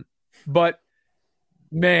 But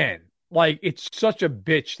man, like, it's such a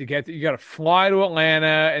bitch to get there. You got to fly to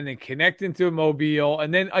Atlanta and then connect into Mobile,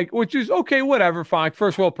 and then, like, which is okay, whatever, fine,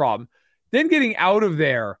 first world problem. Then getting out of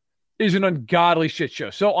there is an ungodly shit show.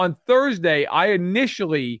 So on Thursday, I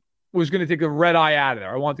initially was going to take a red eye out of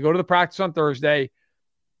there. I wanted to go to the practice on Thursday,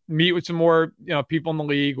 meet with some more, people in the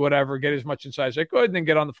league, whatever, get as much insight as I could, and then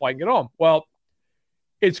get on the flight and get home. Well,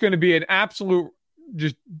 it's going to be an absolute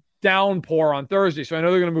just downpour on Thursday. So I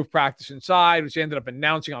know they're going to move practice inside, which they ended up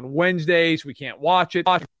announcing on Wednesday, so we can't watch it.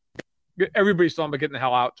 Everybody's talking about getting the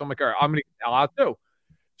hell out. So I'm like, all right, I'm going to get the hell out too.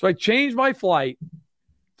 So I changed my flight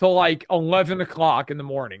to like 11 o'clock in the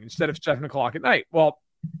morning instead of 7 o'clock at night. Well,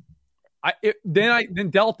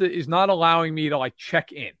 then Delta is not allowing me to like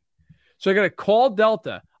check in. So I got to call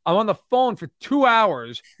Delta. I'm on the phone for 2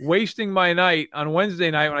 hours, wasting my night on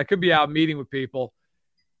Wednesday night when I could be out meeting with people.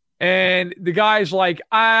 And the guy's like,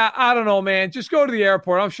 I don't know, man. Just go to the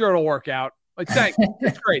airport. I'm sure it'll work out. Like, thanks.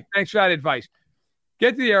 That's great. Thanks for that advice.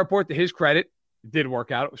 Get to the airport. To his credit, it did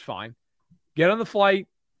work out. It was fine. Get on the flight.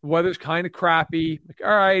 The weather's kind of crappy. Like,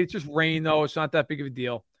 all right, it's just rain, though. It's not that big of a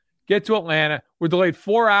deal. Get to Atlanta. We're delayed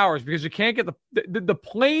 4 hours because you can't get the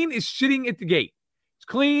plane is sitting at the gate. It's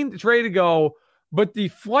clean. It's ready to go. But the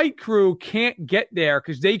flight crew can't get there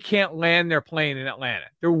because they can't land their plane in Atlanta.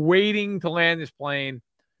 They're waiting to land this plane.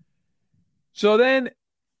 So then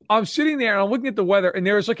I'm sitting there and I'm looking at the weather, and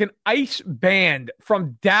there's like an ice band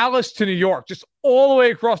from Dallas to New York, just all the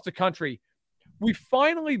way across the country. We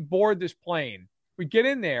finally board this plane. We get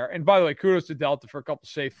in there, and by the way, kudos to Delta for a couple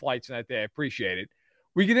safe flights in that day. I appreciate it.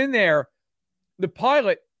 We get in there. The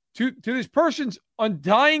pilot, to this person's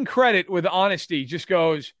undying credit with honesty, just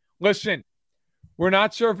goes, listen, we're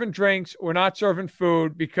not serving drinks. We're not serving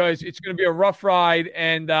food because it's going to be a rough ride,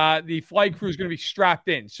 and the flight crew is going to be strapped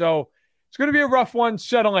in. So it's going to be a rough one.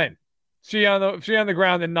 Settle in. See you on the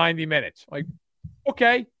ground in 90 minutes. Like,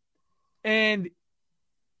 okay. And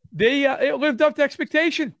it lived up to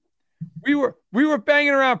expectation. We were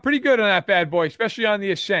banging around pretty good on that bad boy, especially on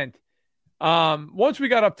the ascent. Once we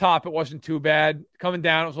got up top, it wasn't too bad. Coming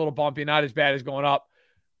down, it was a little bumpy, not as bad as going up.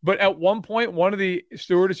 But at one point, one of the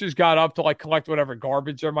stewardesses got up to like collect whatever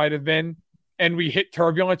garbage there might have been, and we hit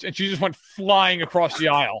turbulence, and she just went flying across the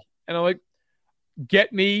aisle. And I'm like,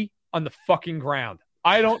 get me on the fucking ground.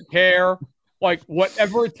 I don't care, like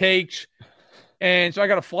whatever it takes. And so I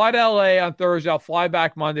got to fly to LA on Thursday. I'll fly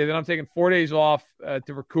back Monday. Then I'm taking 4 days off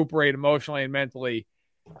to recuperate emotionally and mentally.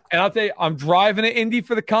 And I'll tell you, I'm driving to Indy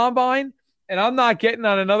for the combine, and I'm not getting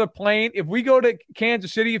on another plane. If we go to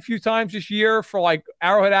Kansas City a few times this year for like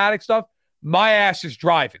Arrowhead Attic stuff, my ass is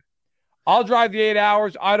driving. I'll drive the 8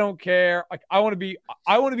 hours. I don't care. Like I want to be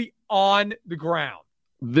on the ground.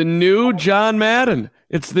 The new John Madden.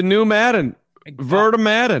 It's the new Madden. Verta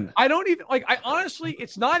Madden. I don't even like. I honestly,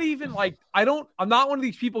 it's not even like I'm not one of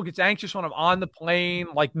these people who gets anxious when I'm on the plane.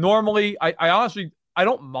 Like normally, I honestly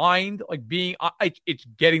don't mind like being. It's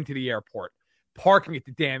getting to the airport, parking at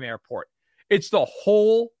the damn airport. It's the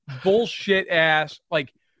whole bullshit ass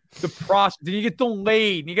like the process. Then you get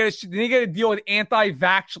delayed. And then you got to deal with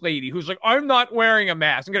anti-vax lady who's like, I'm not wearing a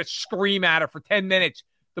mask. I'm gonna scream at her for 10 minutes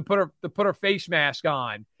to put her face mask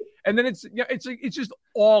on. And then it's just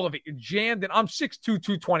all of it. You're jammed in. I'm 6'2",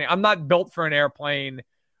 220. I'm not built for an airplane.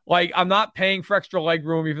 Like, I'm not paying for extra leg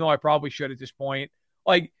room, even though I probably should at this point.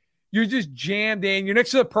 Like, you're just jammed in. You're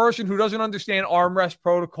next to the person who doesn't understand armrest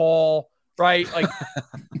protocol, right? Like,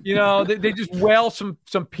 they just wail some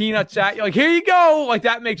peanuts at you. Like, here you go. Like,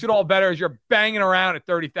 that makes it all better as you're banging around at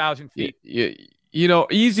 30,000 feet.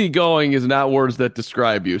 Easygoing is not words that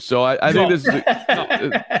describe you. So I think this is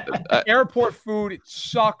airport food. It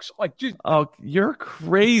sucks. Like, just you're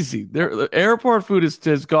crazy. The airport food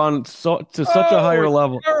has gone to such a higher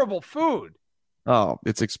level. Terrible food. Oh,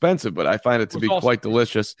 it's expensive, but I find it to be quite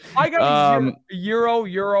delicious. I got a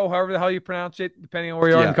euro, however the hell you pronounce it, depending on where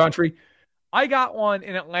you are in the country. I got one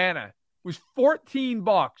in Atlanta. It was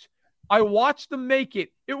 $14. I watched them make it.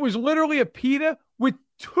 It was literally a pita with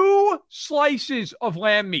 2 slices of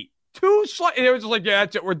lamb meat. 2 slices. And it was just like, yeah,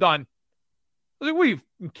 that's it. We're done. I was like, what, are you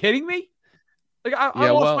kidding me? Like, I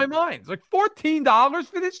lost my mind. It's like $14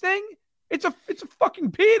 for this thing? It's a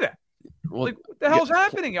fucking pita. Well, like, what the hell's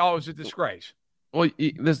happening? Oh, it's a disgrace. Well,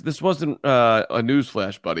 this wasn't a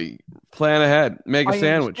newsflash, buddy. Plan ahead. Make a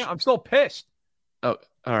sandwich. I'm still pissed. Oh,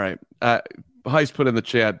 all right. Heist put in the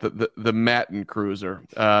chat the Matten Cruiser.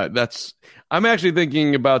 I'm actually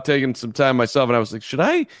thinking about taking some time myself, and I was like, should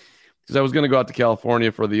I? Because I was going to go out to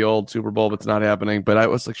California for the old Super Bowl, but it's not happening. But I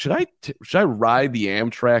was like, should I ride the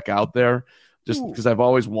Amtrak out there? Just because I've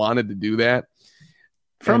always wanted to do that.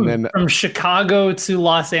 From Chicago to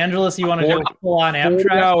Los Angeles, you want to do full on Amtrak? 40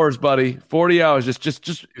 hours, buddy. 40 hours.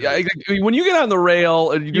 Just when you get on the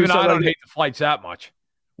rail and you do something. I don't hate the flights that much.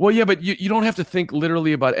 Well, yeah, but you don't have to think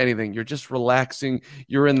literally about anything. You're just relaxing.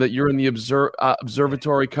 You're in the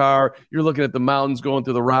observatory car. You're looking at the mountains going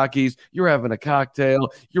through the Rockies. You're having a cocktail.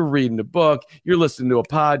 You're reading a book. You're listening to a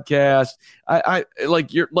podcast.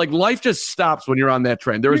 Life just stops when you're on that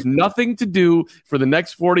train. There is nothing to do for the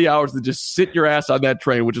next 40 hours to just sit your ass on that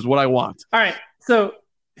train, which is what I want. All right, so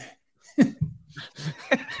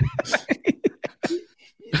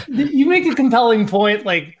you make a compelling point,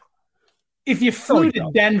 like. If you flew to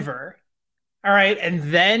Denver, all right, and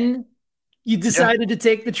then you decided to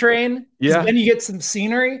take the train, then you get some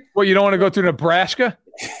scenery. Well, you don't want to go through Nebraska?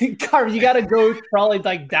 Carm, you got to go probably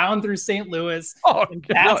like down through St. Louis,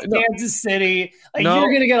 Kansas City. Like you're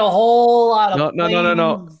going to get a whole lot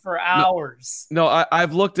of for hours. No,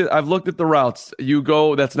 I've looked at the routes. You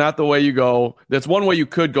go. That's not the way you go. That's one way you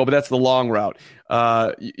could go, but that's the long route.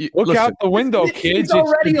 Look out the window, kids. It's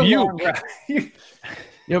already a long route.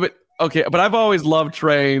 Yeah, but. Okay, but I've always loved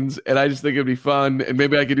trains, and I just think it'd be fun, and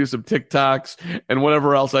maybe I could do some TikToks and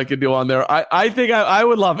whatever else I could do on there. I think I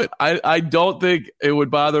would love it. I don't think it would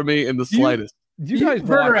bother me in the slightest. Do you guys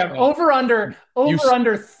over under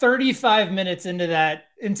 35 minutes into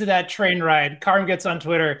that train ride? Carm gets on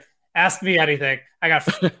Twitter Ask me anything. I got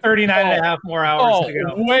 39 and a half more hours to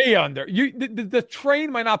go. Way under. The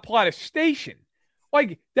train might not pull out a station.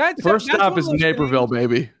 Like that's first stop is Naperville,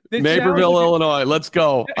 baby. Naperville, Illinois. Let's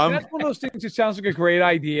go. That's one of those things that sounds like a great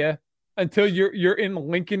idea until you're in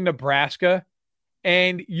Lincoln, Nebraska,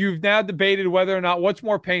 and you've now debated whether or not what's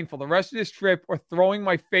more painful, the rest of this trip or throwing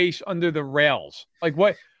my face under the rails. Like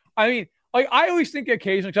what? I mean, like I always think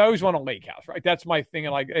occasionally, 'cause I always want a lake house, right? That's my thing,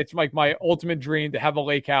 and like it's like my ultimate dream to have a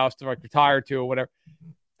lake house to like retire to or whatever.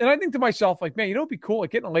 And I think to myself, like, man, you know, it'd be cool,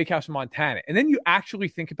 like getting a lake house in Montana. And then you actually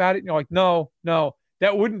think about it, and you're like, no,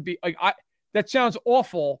 that wouldn't be like that sounds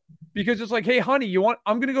awful because it's like, hey, honey,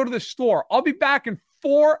 I'm going to go to the store. I'll be back in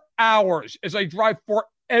 4 hours as I drive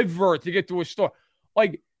forever to get to a store.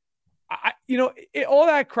 Like, all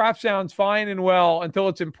that crap sounds fine and well until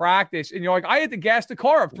it's in practice. And you're like, I had to gas the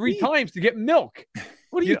car up 3 times to get milk.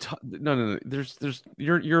 What are you talking? No.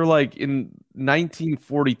 You're like in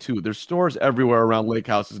 1942. There's stores everywhere around lake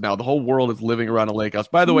houses now. The whole world is living around a lake house.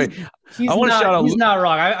 By the way, I want to shout out. He's not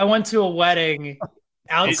wrong. I went to a wedding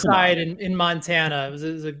outside in Montana.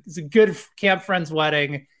 It was a good Camp Friends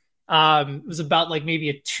wedding. It was about like maybe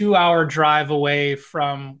a 2-hour drive away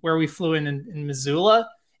from where we flew in Missoula.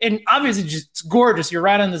 And obviously just it's gorgeous. You're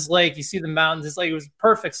right on this lake. You see the mountains. It's like it was a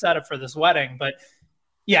perfect setup for this wedding. But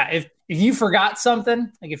yeah, if you forgot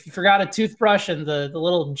something, like if you forgot a toothbrush in the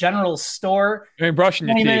little general store, brushing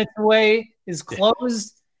 20 minutes away is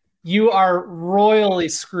closed, you are royally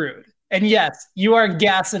screwed. And yes, you are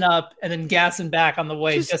gassing up and then gassing back on the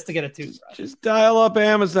way just to get a toothbrush. Just dial up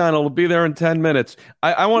Amazon. It'll be there in 10 minutes.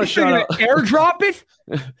 I want to shout out. Airdrop it?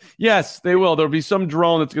 Yes, they will. There'll be some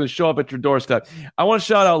drone that's going to show up at your doorstep. I want to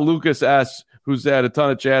shout out Lucas S., who's had a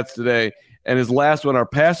ton of chats today. And his last one, our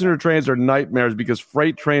passenger trains are nightmares because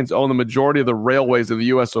freight trains own the majority of the railways in the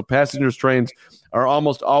U.S., so passengers trains are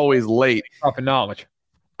almost always late. Dropping knowledge.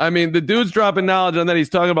 I mean, the dude's dropping knowledge, and then he's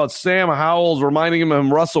talking about Sam Howells, reminding him of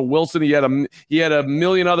Russell Wilson. He had a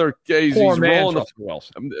million other cases. Poor man, Russell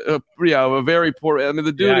Wilson. A very poor. I mean,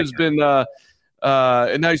 the dude has been,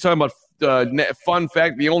 and now he's talking about. Fun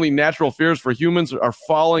fact: the only natural fears for humans are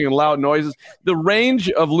falling and loud noises. The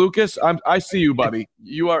range of Lucas, I see you, buddy.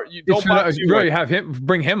 You don't really have him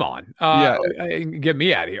bring him on. Get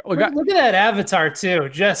me out of here. Look at that avatar too.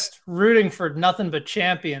 Just rooting for nothing but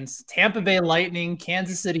champions. Tampa Bay Lightning,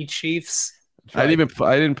 Kansas City Chiefs. I didn't pull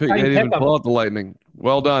out the Lightning.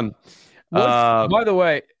 Well done. By the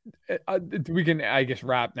way, we can I guess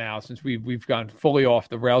wrap now since we've gone fully off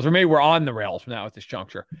the rails, or maybe we're on the rails now at this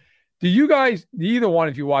juncture. Do either one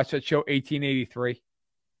of you watch that show 1883?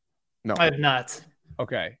 No. I have not.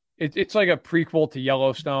 Okay. It's like a prequel to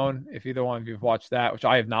Yellowstone, if either one of you have watched that, which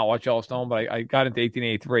I have not watched Yellowstone, but I got into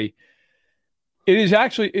 1883. It is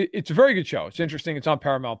actually it's a very good show. It's interesting. It's on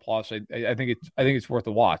Paramount Plus. I think it's worth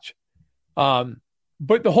a watch.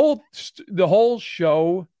 But the whole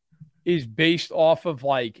show is based off of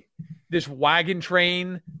like this wagon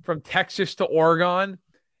train from Texas to Oregon.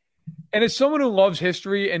 And as someone who loves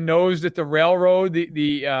history and knows that the railroad,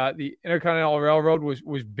 the Intercontinental Railroad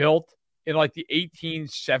was built in like the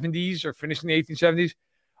 1870s or finished in the 1870s,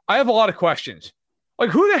 I have a lot of questions. Like,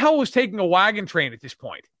 who the hell was taking a wagon train at this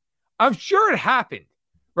point? I'm sure it happened,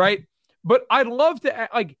 right? But I'd love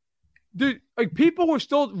to people were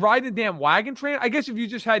still riding the damn wagon train. I guess if you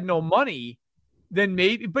just had no money, then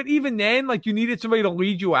maybe. But even then, like you needed somebody to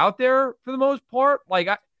lead you out there for the most part.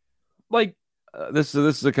 This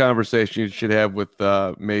is a conversation you should have with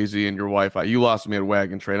Maisie and your wife. You lost me at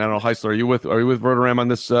wagon train. I don't know, Heisler, are you with Verderam on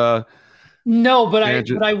this? No, but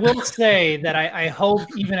I will say that I hope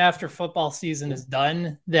even after football season is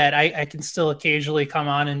done that I can still occasionally come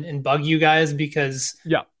on and bug you guys because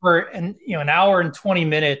for an hour and 20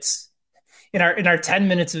 minutes in our 10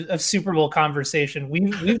 minutes of Super Bowl conversation,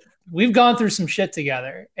 we've gone through some shit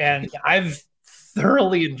together and I've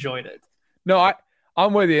thoroughly enjoyed it. No,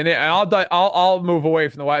 I'm with you, and I'll move away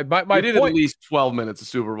from the way. My did at least 12 minutes of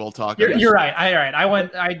Super Bowl talk. You're right.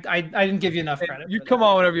 I didn't give you enough credit. You come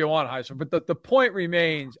on whenever you want, Heisler. But the point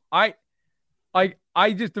remains. I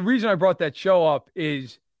just the reason I brought that show up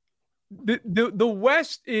is the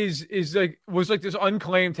West was like this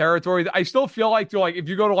unclaimed territory. I still feel like if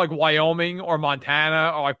you go to like Wyoming or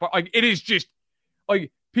Montana or like it is just like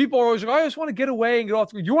people are always like I just want to get away and get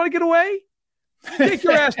off. You want to get away? Take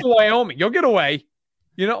your ass to Wyoming. You'll get away.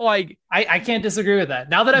 I can't disagree with that.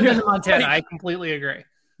 Now that I've been to Montana, I completely agree.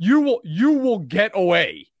 You will get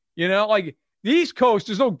away. The East Coast,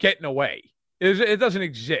 there's no getting away. It doesn't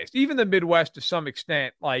exist. Even the Midwest to some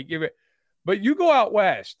extent. But you go out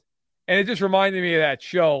west, and it just reminded me of that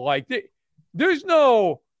show. There's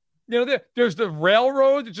no there's the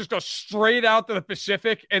railroad that just goes straight out to the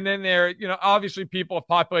Pacific. And then obviously people have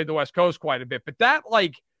populated the West Coast quite a bit. But that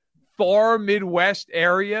far Midwest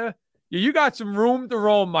area, you got some room to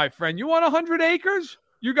roam, my friend. You want 100 acres?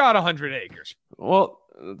 You got 100 acres. Well,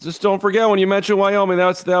 just don't forget when you mention Wyoming,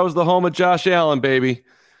 that was the home of Josh Allen, baby.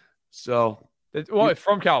 So, it's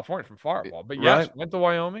from California, from Fireball, but yes, right. Went to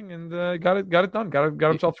Wyoming and got it done. Got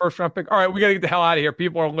himself first round pick. All right, we got to get the hell out of here.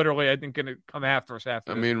 People are literally, I think, going to come after us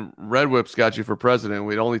after. Red Whip's got you for president.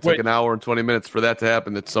 We'd only take an hour and 20 minutes for that to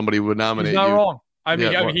happen. That somebody would nominate. He's not you. Wrong.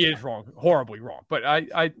 He is wrong, horribly wrong. But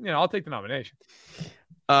I'll take the nomination.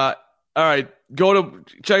 All right, go to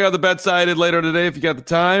check out the Betsided later today if you got the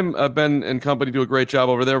time. Ben and company do a great job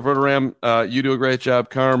over there. Verderam, you do a great job.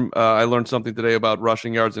 Carm, I learned something today about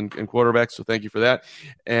rushing yards and quarterbacks, so thank you for that.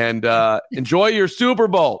 And enjoy your Super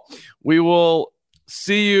Bowl. We will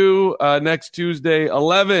see you next Tuesday,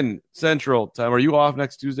 11 Central Time. Are you off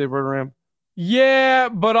next Tuesday, Verderam? Yeah,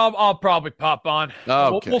 but I'll probably pop on.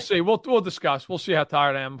 Okay. We'll see. We'll discuss. We'll see how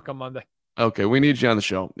tired I am come Monday. Okay, we need you on the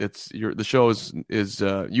show. The show is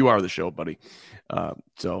you are the show, buddy.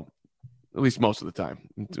 So at least most of the time,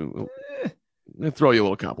 I'll throw you a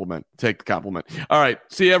little compliment. Take the compliment. All right,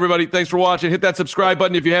 see you, everybody. Thanks for watching. Hit that subscribe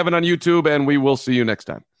button if you haven't on YouTube, and we will see you next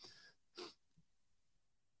time.